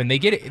happen. They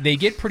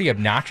get pretty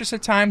obnoxious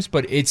at times,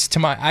 but it's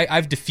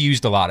I've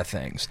diffused a lot of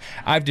things.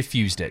 I've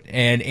diffused it,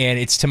 and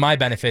it's to my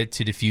benefit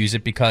to diffuse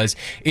it because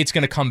it's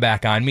going to come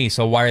back on me.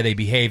 So why are they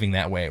behaving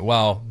that way?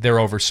 Well, they're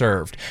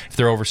overserved. If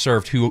they're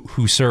overserved,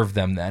 who served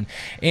them then?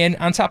 And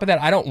on top of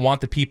that, I don't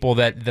want the people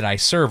that I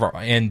serve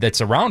and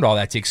that's around all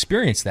that to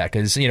experience that,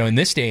 because in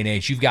this day and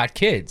age, you've got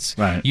kids,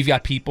 right? You've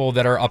got people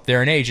that are up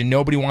there in age, and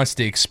nobody wants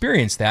to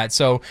experience that.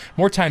 So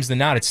more times than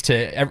not, it's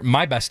to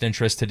my best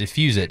interest to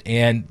diffuse it.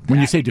 And when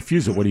you say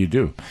diffuse it, what do you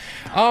do?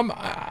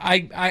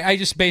 I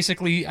just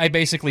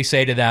basically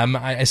say to them,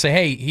 I say,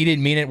 hey, he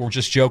didn't mean it. We're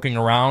just joking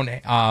around.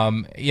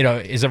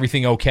 Is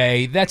everything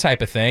okay? That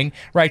type of thing,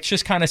 right?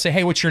 Just kind of say,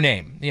 hey, what's your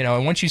name?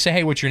 And once you say,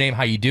 hey, what's your name?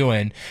 How you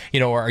doing?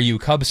 Or are you a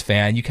Cubs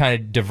fan? You kind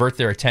of divert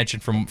their attention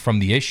from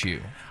the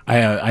issue.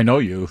 I know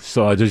you.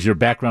 So does your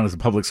background as a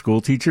public school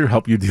teacher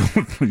help you deal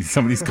with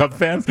some of these Cub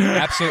fans?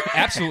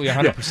 Absolutely,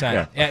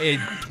 100%.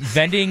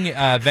 Vending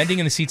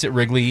in the seats at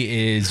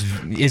Wrigley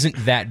isn't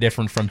that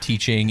different from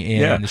teaching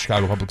in the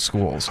Chicago public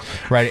schools,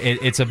 right?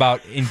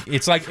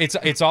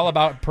 It's all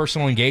about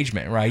personal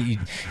engagement, right?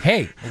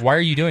 Hey, why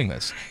are you doing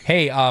this?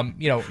 Hey, are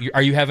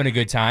you having a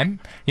good time?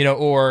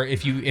 Or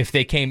if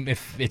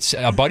it's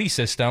a buddy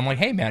system, like,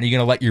 hey man, are you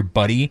going to let your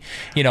buddy,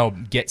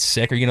 get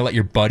sick? Are you going to let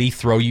your buddy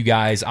throw you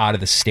guys out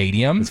of the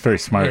stadium. It's very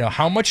smart.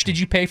 How much did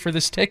you pay for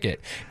this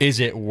ticket? Is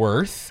it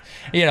worth?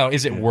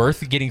 Is it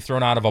worth getting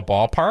thrown out of a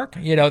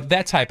ballpark?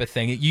 That type of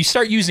thing. You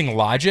start using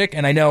logic,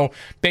 and I know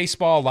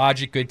baseball,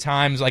 logic, good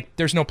times, like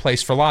there's no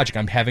place for logic.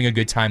 I'm having a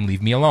good time,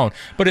 leave me alone.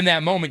 But in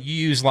that moment, you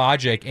use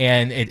logic,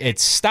 and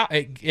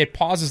it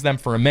pauses them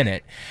for a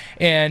minute.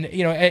 And,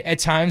 at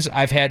times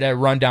I've had to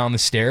run down the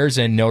stairs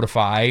and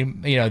notify,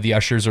 the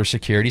ushers or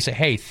security, say,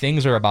 hey,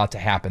 things are about to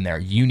happen there.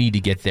 You need to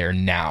get there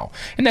now.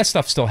 And that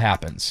stuff still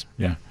happens.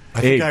 Yeah.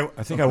 I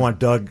think I want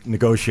Doug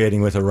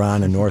negotiating with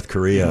Iran and North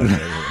Korea.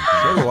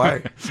 So do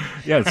I.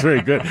 Yeah, it's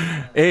very good.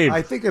 Abe.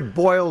 I think it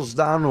boils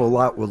down to a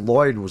lot what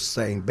Lloyd was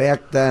saying.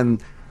 Back then,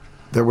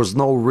 there was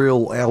no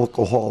real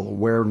alcohol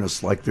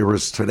awareness like there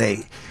is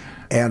today.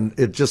 And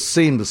it just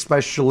seemed,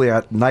 especially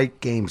at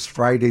night games,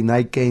 Friday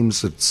night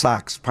games at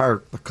Sox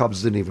Park, the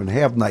Cubs didn't even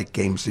have night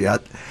games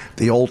yet,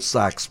 the old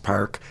Sox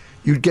Park,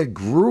 you'd get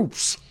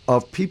groups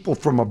of people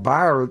from a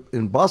bar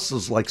in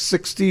buses, like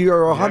 60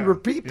 or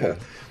 100 people. Yeah.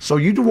 So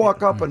you'd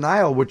walk up an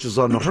aisle, which is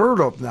unheard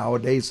of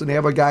nowadays, and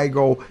have a guy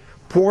go,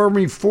 pour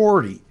me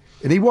 40.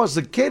 And he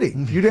wasn't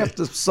kidding. You'd have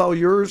to sell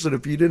yours, and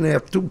if you didn't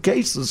have 2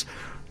 cases,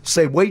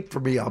 say, wait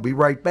for me, I'll be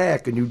right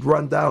back, and you'd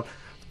run down.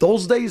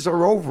 Those days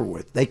are over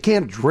with. They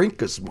can't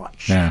drink as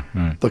much. Yeah,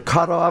 right. The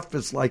cutoff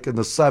is like in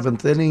the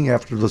 7th inning,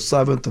 after the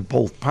 7th in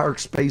both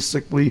parks,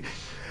 basically.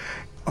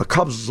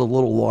 Cubs is a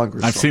little longer.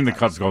 I've seen the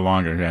Cubs go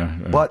longer, yeah.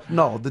 But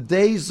no, the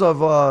days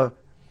of,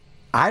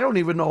 I don't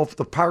even know if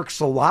the parks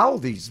allow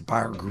these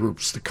bar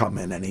groups to come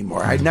in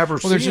anymore. I never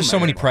see them. Well, there's just so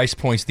many price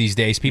points these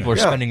days. People are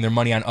spending their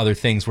money on other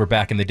things, where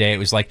back in the day it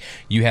was like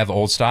you have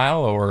old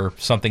style or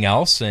something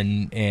else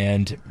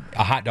and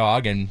a hot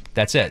dog, and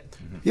that's it.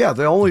 Yeah,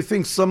 the only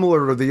thing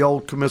similar to the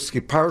old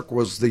Comiskey Park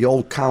was the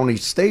old county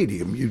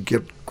stadium. You'd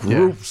get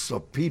groups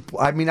of people.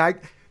 I mean,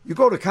 you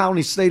go to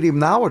County Stadium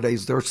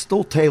nowadays, they're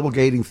still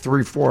tailgating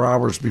 3-4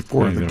 hours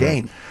before the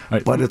game.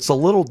 Right. But it's a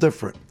little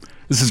different.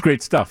 This is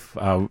great stuff.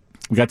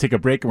 We got to take a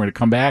break, and we're going to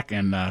come back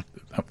and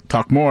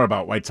talk more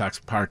about White Sox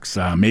Park's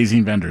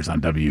amazing vendors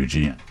on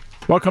WGN.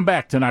 Welcome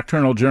back to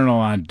Nocturnal Journal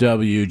on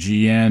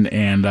WGN,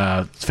 and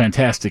it's a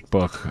fantastic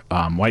book,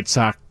 White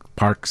Sox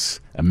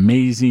Park's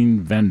Amazing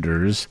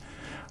Vendors.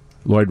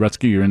 Lloyd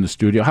Rutsky, you're in the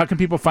studio. How can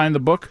people find the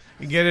book?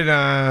 You get it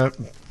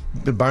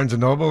the Barnes &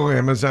 Noble,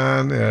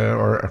 Amazon,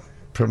 or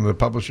from the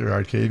publisher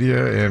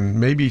Arcadia, and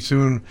maybe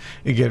soon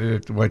you get it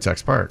at the White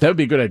Sox Park. That would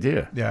be a good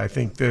idea. Yeah, I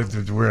think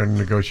that we're in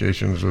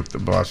negotiations with the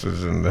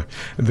bosses, and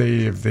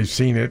they've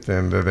seen it,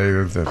 and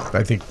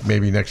I think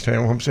maybe next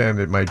time homestand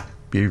it might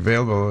be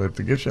available at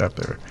the gift shop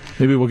there.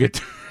 Maybe we'll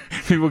get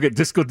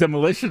Disco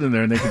Demolition in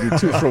there, and they can do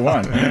 2 for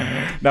 1.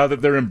 Now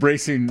that they're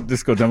embracing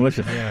Disco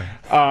Demolition. Yeah.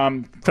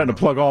 Trying to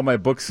plug all my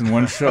books in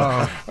one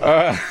show.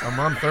 A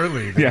month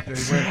early. They went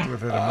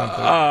with it a month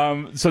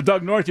early. So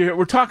Doug North, you're here. I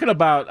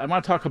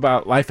want to talk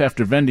about life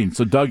after vending.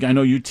 So Doug, I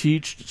know you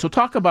teach. So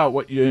talk about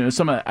what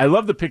I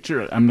love the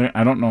picture.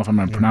 I don't know if I'm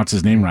going to pronounce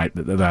his name right.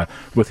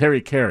 With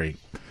Harry Carey.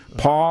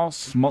 Paul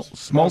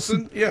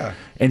Smolson? Yeah.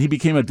 And he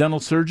became a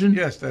dental surgeon?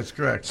 Yes, that's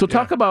correct. So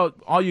talk about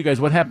all you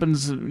guys. What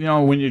happens,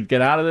 when you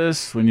get out of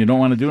this, when you don't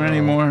want to do it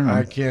anymore?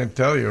 I can't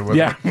tell you.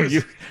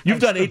 You've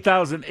done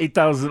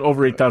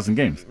over 8,000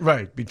 games.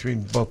 Right,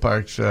 between both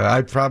parks.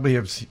 I probably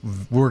have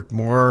worked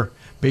more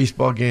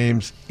baseball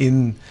games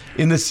in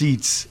the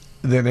seats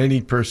than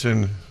any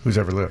person who's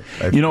ever lived.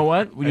 You know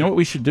what? You know what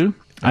we should do?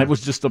 I was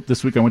just up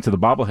this week. I went to the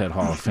Bobblehead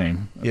Hall of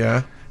Fame.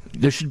 Yeah.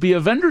 There should be a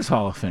Vendors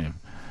Hall of Fame.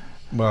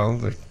 Well,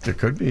 there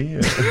could be.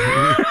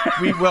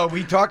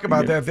 We talk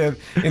about that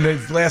in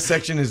the last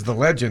section is the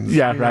legends.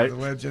 Yeah, right. The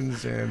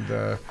legends and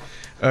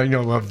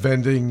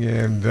vending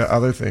and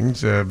other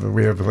things.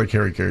 We have like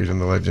Harry Carey's in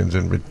the legends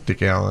and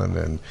Dick Allen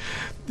and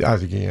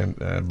Ozzie Gann,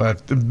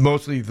 but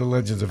mostly the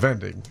legends of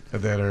vending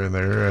that are in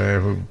there.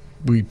 Who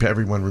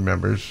everyone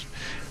remembers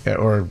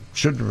or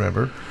should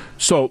remember.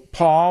 So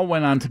Paul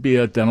went on to be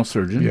a dental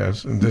surgeon.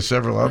 Yes, and there's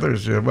several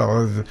others. There's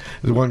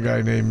one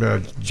guy named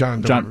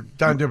John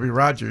W.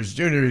 Rogers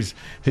Jr.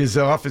 His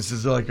office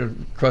is like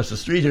across the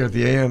street here at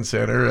the AN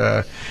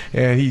Center,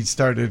 and he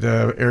started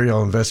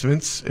Ariel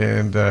Investments,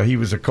 and he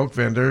was a Coke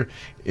vendor.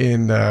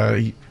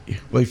 He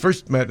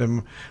first met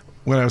him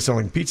when I was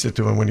selling pizza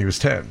to him when he was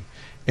 10.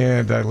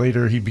 And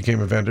later he became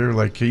a vendor,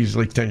 he's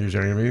 10 years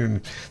younger than me.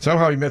 And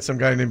somehow he met some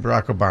guy named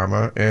Barack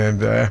Obama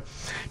and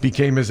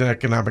became his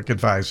economic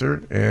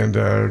advisor. And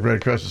right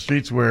across the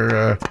street's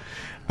where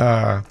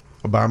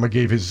Obama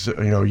gave his,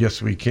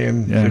 Yes We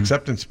Can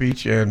acceptance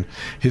speech. And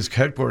his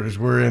headquarters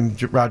were in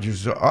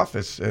Rogers'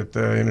 office at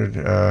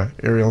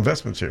Ariel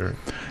Investments here.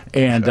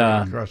 And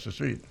across the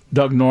street.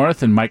 Doug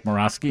North and Mike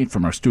Morosky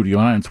from our studio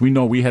audience. We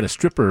know we had a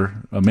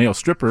male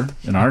stripper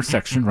in our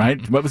section,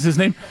 right? What was his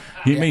name?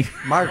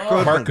 Mark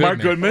Goodman. Mark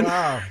Goodman.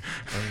 Wow.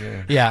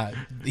 Okay. Yeah.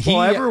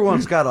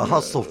 Everyone's got to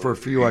hustle for a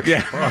few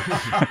extra bucks,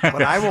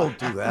 but I won't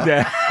do that.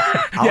 Yeah.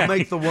 I'll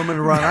make the woman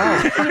run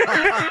out.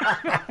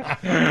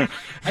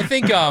 I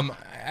think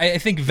I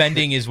think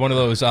vending is one of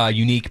those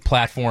unique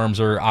platforms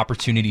or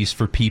opportunities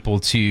for people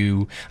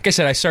to, like I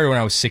said, I started when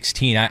I was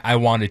 16. I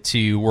wanted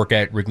to work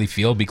at Wrigley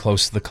Field, be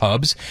close to the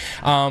Cubs.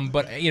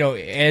 But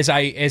as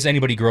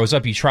anybody grows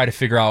up, you try to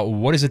figure out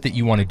what is it that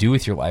you want to do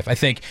with your life. I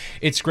think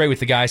it's great with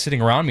the guys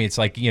sitting around me. It's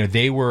like,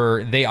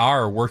 they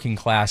are working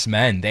class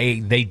men.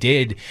 They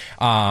did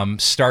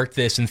start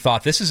this and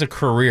thought, this is a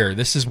career.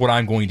 This is what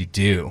I'm going to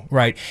do,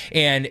 right?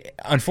 And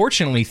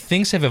unfortunately,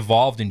 things have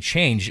evolved and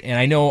changed. And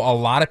I know a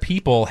lot of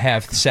people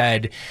have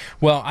said,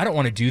 well, I don't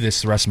want to do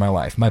this the rest of my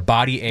life. My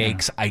body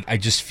aches. Yeah. I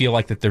just feel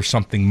like that there's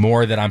something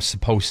more that I'm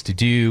supposed to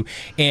do.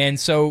 And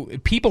so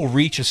people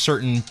reach a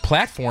certain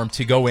platform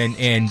to go in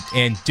and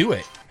do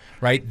it.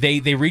 Right?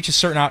 They reach a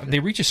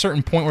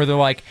certain point where they're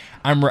like,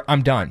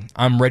 I'm done.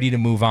 I'm ready to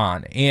move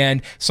on.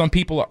 And some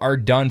people are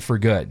done for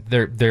good.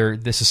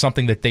 This is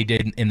something that they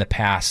did in the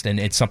past, and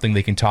it's something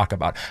they can talk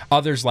about.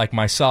 Others, like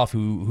myself,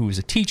 who is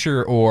a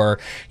teacher or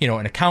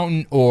an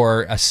accountant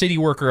or a city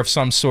worker of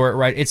some sort,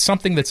 right? It's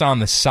something that's on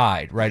the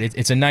side, right?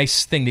 It's a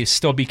nice thing to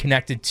still be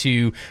connected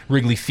to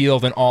Wrigley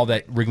Field and all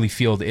that Wrigley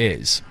Field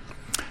is.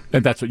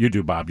 And that's what you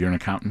do, Bob. You're an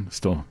accountant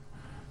still.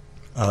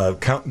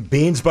 Counting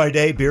beans by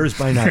day, beers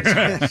by night.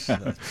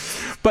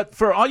 But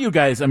for all you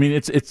guys, I mean,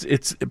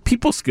 it's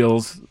people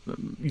skills.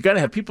 You got to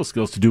have people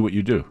skills to do what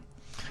you do.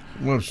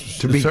 Well,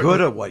 to be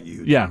good at what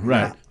you do. Yeah,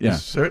 right. Yeah.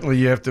 Certainly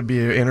you have to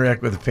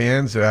interact with the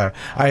fans. I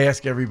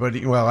ask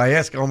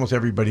almost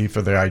everybody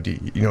for their ID,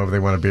 if they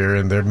want a beer.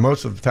 And they're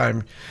most of the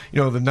time, the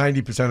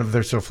 90% of them,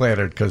 they're so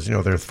flattered because,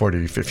 they're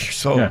 40, 50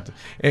 years old. Yeah.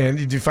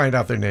 And you find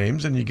out their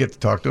names and you get to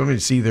talk to them and you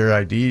see their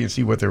ID and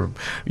see what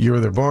year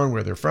they're born,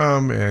 where they're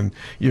from. And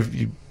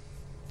you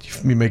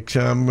make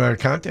some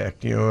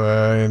contact,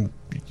 and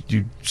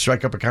you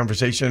strike up a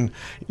conversation,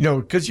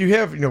 because you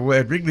have,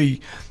 at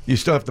Wrigley, you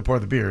still have to pour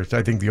the beer. It's,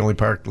 I think, the only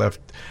park left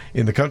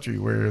in the country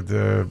where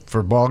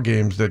for ball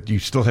games that you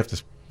still have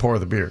to pour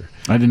the beer.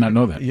 I did not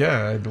know that.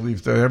 Yeah, I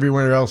believe that.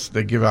 Everywhere else,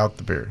 they give out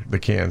the beer, the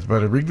cans.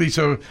 But at Wrigley,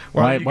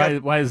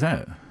 why is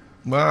that?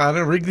 Well, I don't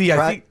know. Wrigley,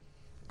 I think.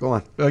 Go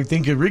on. I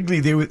think at Wrigley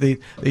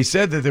they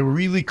said that they were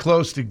really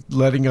close to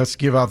letting us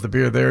give out the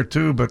beer there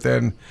too, but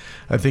then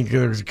I think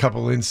there was a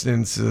couple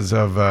instances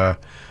of I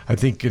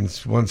think in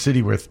one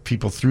city where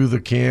people threw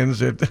the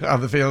cans on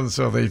the field,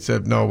 so they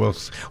said no,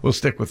 we'll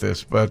stick with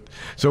this. But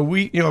so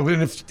we in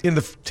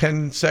the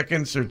 10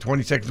 seconds or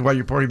 20 seconds while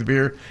you're pouring the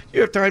beer, you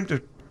have time to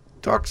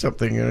talk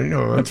something,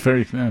 That's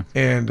very fair.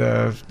 And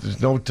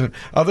there's no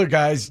other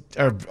guys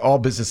are all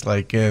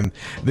businesslike and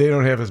they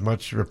don't have as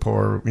much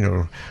rapport,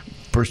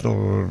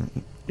 personal,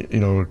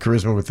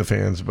 charisma with the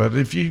fans. But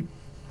if you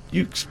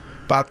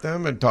spot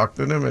them and talk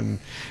to them, and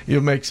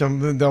you'll make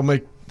something, they'll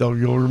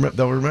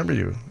remember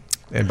you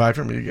and buy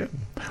from you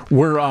again.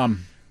 We're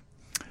on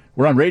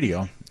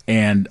radio,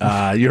 and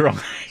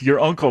your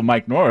uncle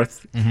Mike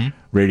North,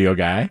 radio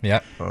guy,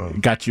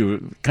 got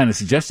you kind of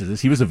suggested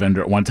this. He was a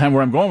vendor at one time.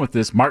 Where I'm going with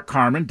this, Mark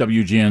Carmen,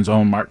 WGN's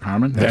own Mark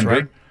Carmen, that's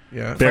vendor. Right.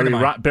 Yeah,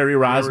 Barry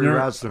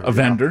Rosner, a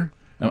vendor.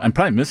 I'm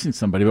probably missing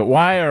somebody, but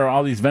why are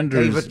all these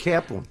vendors? David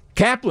Kaplan.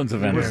 Kaplan's a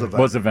vendor.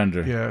 Was a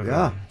vendor.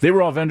 Yeah. They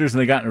were all vendors,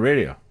 and they got into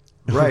radio.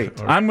 Right.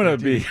 I'm going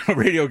to be a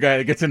radio guy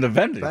that gets into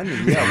vending.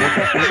 We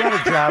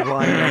got a job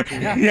lined up.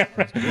 Yeah,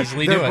 right.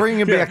 They're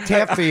bringing back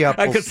taffy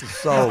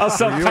apples. I'll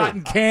sell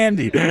cotton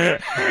candy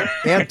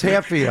and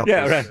taffy apples.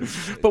 Yeah, right.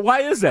 But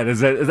why is that?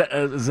 Is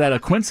that a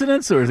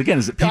coincidence, or is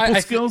it people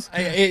skills?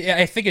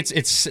 I think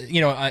it's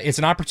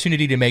an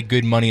opportunity to make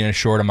good money in a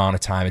short amount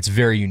of time. It's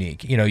very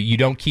unique. You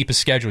don't keep a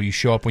schedule. You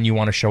show up when you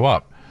want to show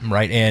up.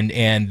 Right,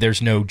 and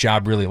there's no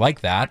job really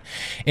like that,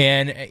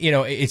 and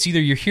it's either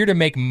you're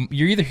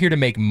either here to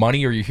make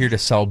money or you're here to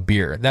sell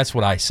beer. That's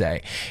what I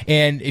say.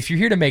 And if you're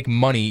here to make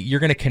money, you're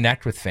going to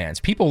connect with fans.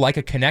 People like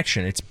a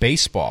connection. It's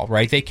baseball,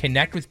 right? They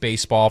connect with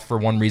baseball for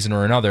one reason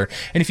or another.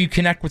 And if you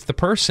connect with the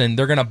person,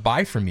 they're going to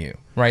buy from you.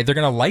 Right, they're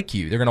going to like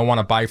you. They're going to want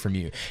to buy from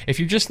you. If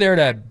you're just there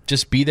to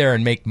just be there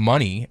and make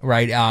money,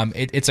 right?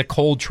 It's a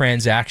cold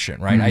transaction,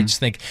 right? I just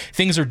think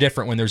things are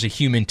different when there's a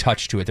human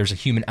touch to it. There's a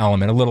human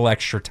element. A little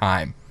extra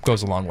time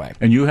goes a long way.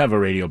 And you have a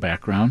radio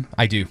background.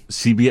 I do.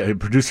 CB,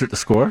 producer at The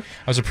Score?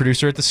 I was a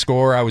producer at The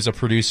Score. I was a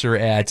producer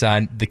at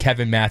the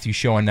Kevin Matthews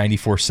Show on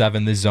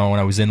 94.7 The Zone.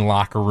 I was in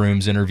locker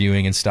rooms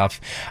interviewing and stuff,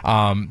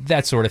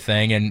 that sort of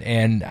thing.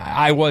 And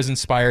I was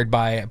inspired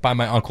by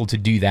my uncle to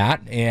do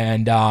that.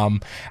 And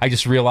I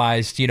just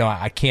realized,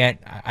 I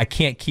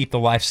can't keep the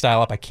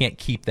lifestyle up. I can't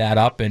keep that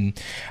up. And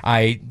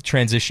I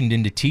transitioned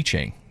into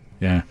teaching.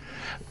 Yeah.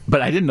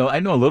 But I didn't know. I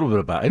know a lot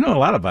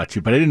about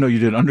you, but I didn't know you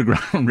did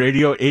underground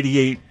radio,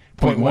 88.1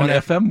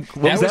 FM.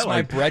 What was that my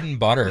like? Bread and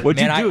butter.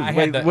 What'd you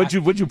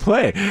do? What'd you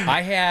play?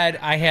 I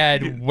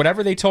had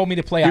whatever they told me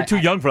to play. You're too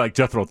young for like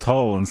Jethro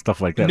Tull and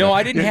stuff like that. No,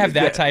 I didn't have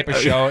that type of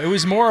show. It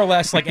was more or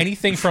less like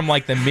anything from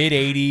like the mid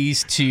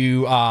 '80s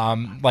to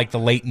like the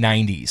late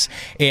 '90s.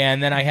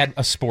 And then I had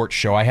a sports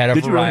show. I had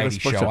a variety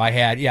show. I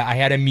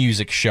had a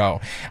music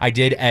show. I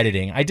did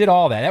editing. I did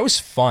all that. That was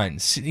fun.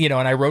 And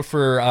I wrote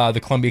for the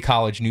Columbia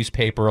College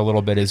newspaper a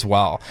little bit as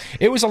well.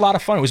 It was a lot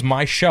of fun. It was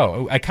my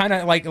show. I kind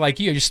of like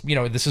you. Just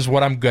this is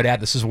what I'm good at.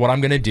 This is what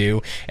I'm going to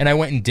do. And I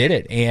went and did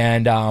it.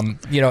 And,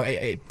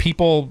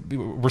 people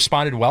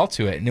responded well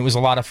to it. And it was a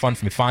lot of fun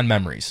for me. Fond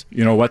memories.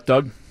 You know what,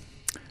 Doug?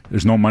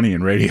 There's no money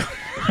in radio.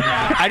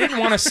 I didn't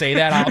want to say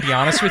that, I'll be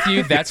honest with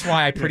you. That's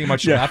why I pretty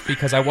much left,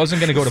 because I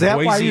wasn't going to go to Boise. Is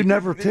that why you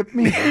never tipped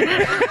me?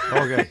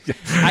 Okay.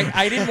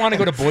 I didn't want to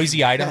go to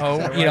Boise, Idaho.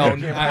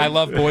 I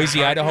love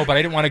Boise, Idaho, but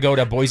I didn't want to go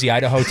to Boise,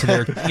 Idaho to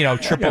their,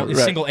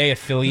 single A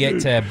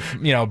affiliate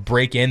to,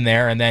 break in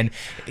there and then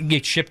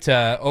get shipped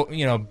to,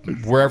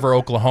 wherever,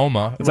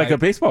 Oklahoma. It's like a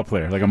baseball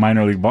player, like a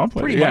minor league ball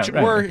player. Pretty much.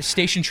 Right. Or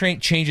station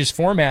changes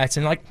formats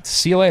and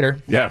see you later.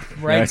 Yeah.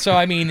 Right. So,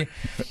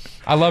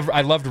 I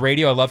loved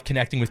radio. I loved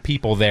connecting with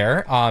people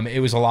there. It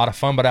was a lot of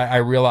fun, but I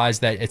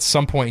realized that at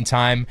some point in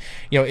time,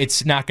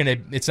 it's not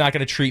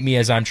gonna treat me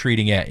as I'm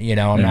treating it.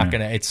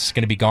 It's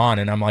gonna be gone,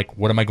 and I'm like,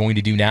 what am I going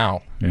to do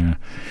now? Yeah.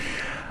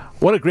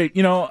 What a great,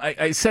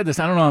 I said this,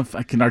 I don't know if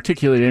I can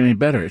articulate it any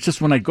better. It's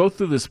just when I go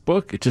through this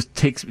book, it just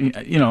takes me,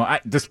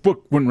 this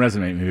book wouldn't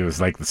resonate with me if it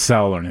was like The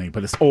Cell or anything,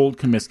 but it's old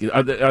Comiskey.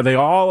 Are they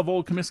all of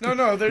old Comiskey?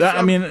 No, there's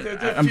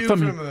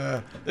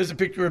there's a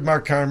picture of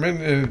Mark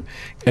Carmen.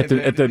 At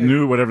the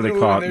new, whatever they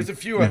call it. There's a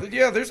few other,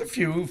 there's a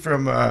few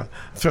from the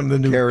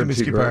new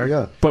Comiskey Park.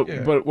 Yeah.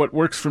 But what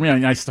works for me,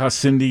 I saw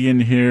Cindy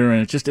in here,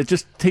 and it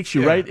just takes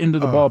you right into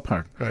the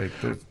ballpark. Right.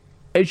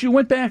 As you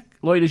went back,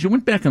 Lloyd,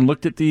 and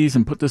looked at these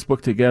and put this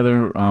book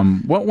together,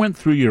 what went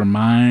through your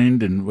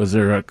mind? And was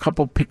there a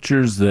couple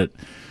pictures that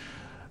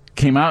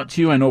came out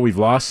to you? I know we've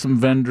lost some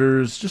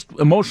vendors. Just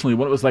emotionally,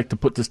 what it was like to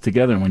put this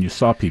together when you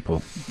saw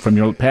people from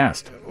your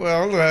past.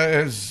 Well,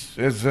 as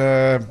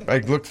I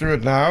look through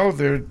it now,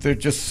 there are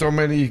just so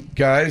many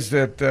guys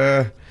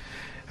that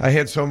I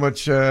had so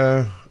much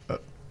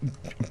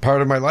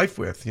part of my life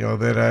with,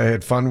 that I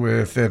had fun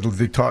with, that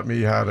they taught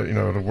me how to,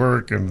 to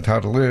work and how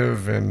to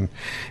live, and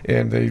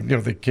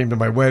they came to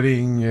my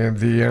wedding, and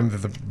the end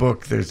of the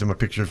book, there's a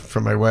picture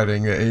from my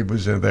wedding. Abe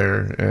was in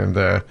there,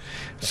 and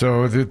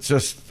so it's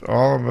just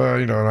all of,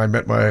 and I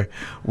met my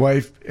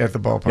wife at the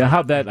ballpark.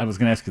 Yeah, I was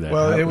going to ask you that.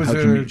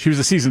 Well, she was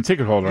a season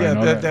ticket holder. Yeah, I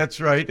know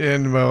that's right,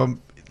 and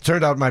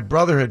turned out my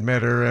brother had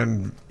met her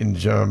in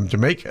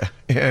Jamaica,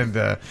 and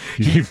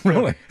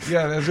really,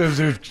 yeah, it was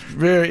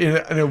very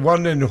in a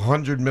 1 in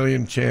 100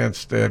 million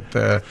chance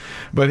that.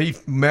 But he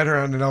met her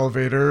on an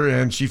elevator,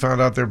 and she found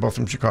out they're both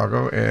from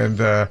Chicago,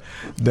 and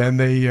then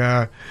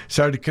they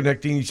started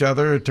connecting each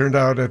other. It turned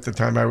out at the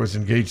time I was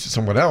engaged to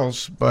someone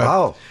else, but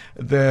wow.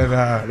 Then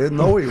I didn't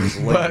know he was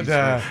late.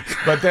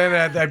 But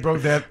then I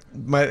broke that.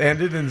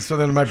 Ended, and so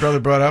then my brother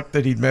brought up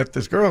that he'd met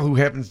this girl who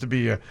happens to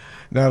be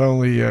not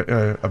only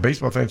a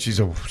baseball fan, she's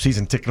a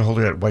season ticket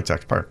holder at White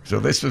Sox Park. So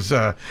this was,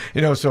 so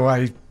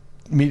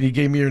he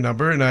gave me her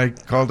number, and I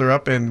called her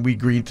up, and we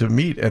agreed to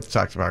meet at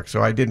Sox Park.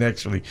 So I didn't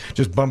actually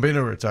just bump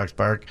into her at Sox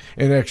Park,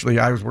 and actually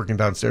I was working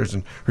downstairs,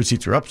 and her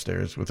seats were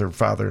upstairs with her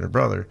father and her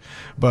brother.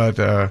 But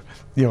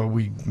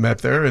we met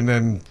there, and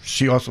then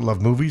she also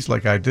loved movies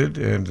like I did,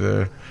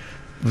 and.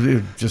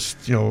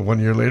 Just 1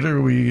 year later,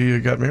 we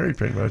got married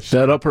pretty much.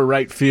 That upper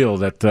right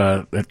field at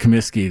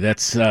Comiskey,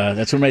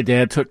 that's where my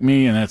dad took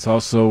me, and that's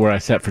also where I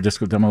sat for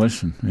Disco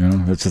Demolition.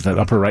 That's just that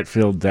upper right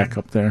field deck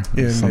up there.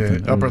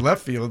 In upper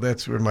left field,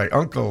 that's where my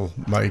uncle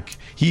Mike,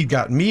 he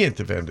got me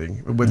into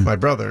vending with my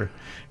brother,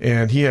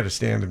 and he had a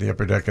stand in the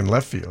upper deck in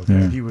left field. Yeah.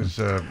 And he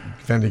was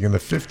vending in the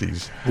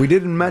 50s. We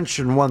didn't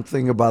mention one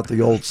thing about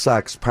the old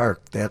Sox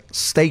Park, that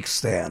steak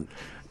stand.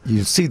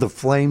 You see the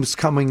flames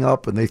coming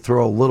up, and they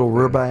throw a little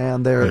ribeye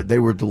on there. They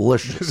were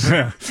delicious.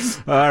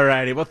 All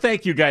righty. Well,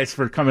 thank you guys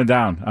for coming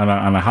down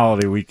on a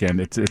holiday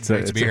weekend. It's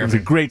a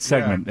great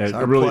segment. Yeah, it's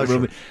our really, pleasure.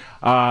 really.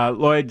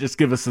 Lloyd, just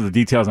give us the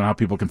details on how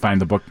people can find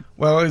the book.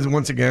 Well,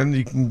 once again,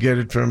 you can get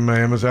it from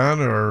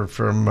Amazon or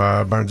from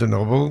Barnes &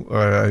 Noble.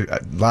 A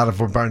lot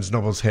of Barnes &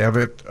 Nobles have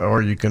it,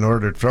 or you can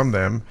order it from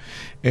them,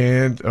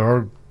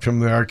 or from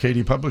the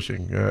Arcadia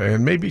Publishing,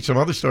 and maybe some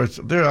other stores.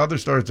 There are other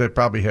stores that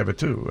probably have it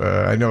too.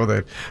 I know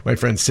that my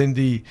friend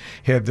Cindy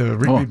had the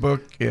Wrigley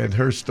book at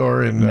her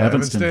store in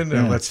Evanston,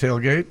 Let's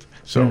Tailgate.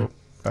 So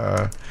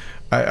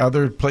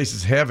other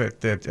places have it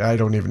that I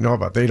don't even know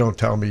about. They don't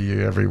tell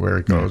me everywhere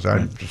it goes.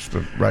 I'm just a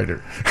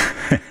writer.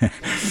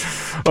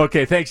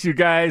 Okay, thanks you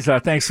guys.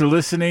 Thanks for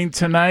listening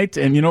tonight.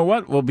 And you know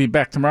what? We'll be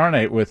back tomorrow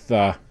night with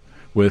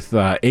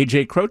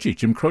AJ Croce,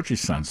 Jim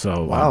Croce's son.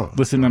 So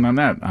listen in on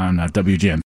that on WGN.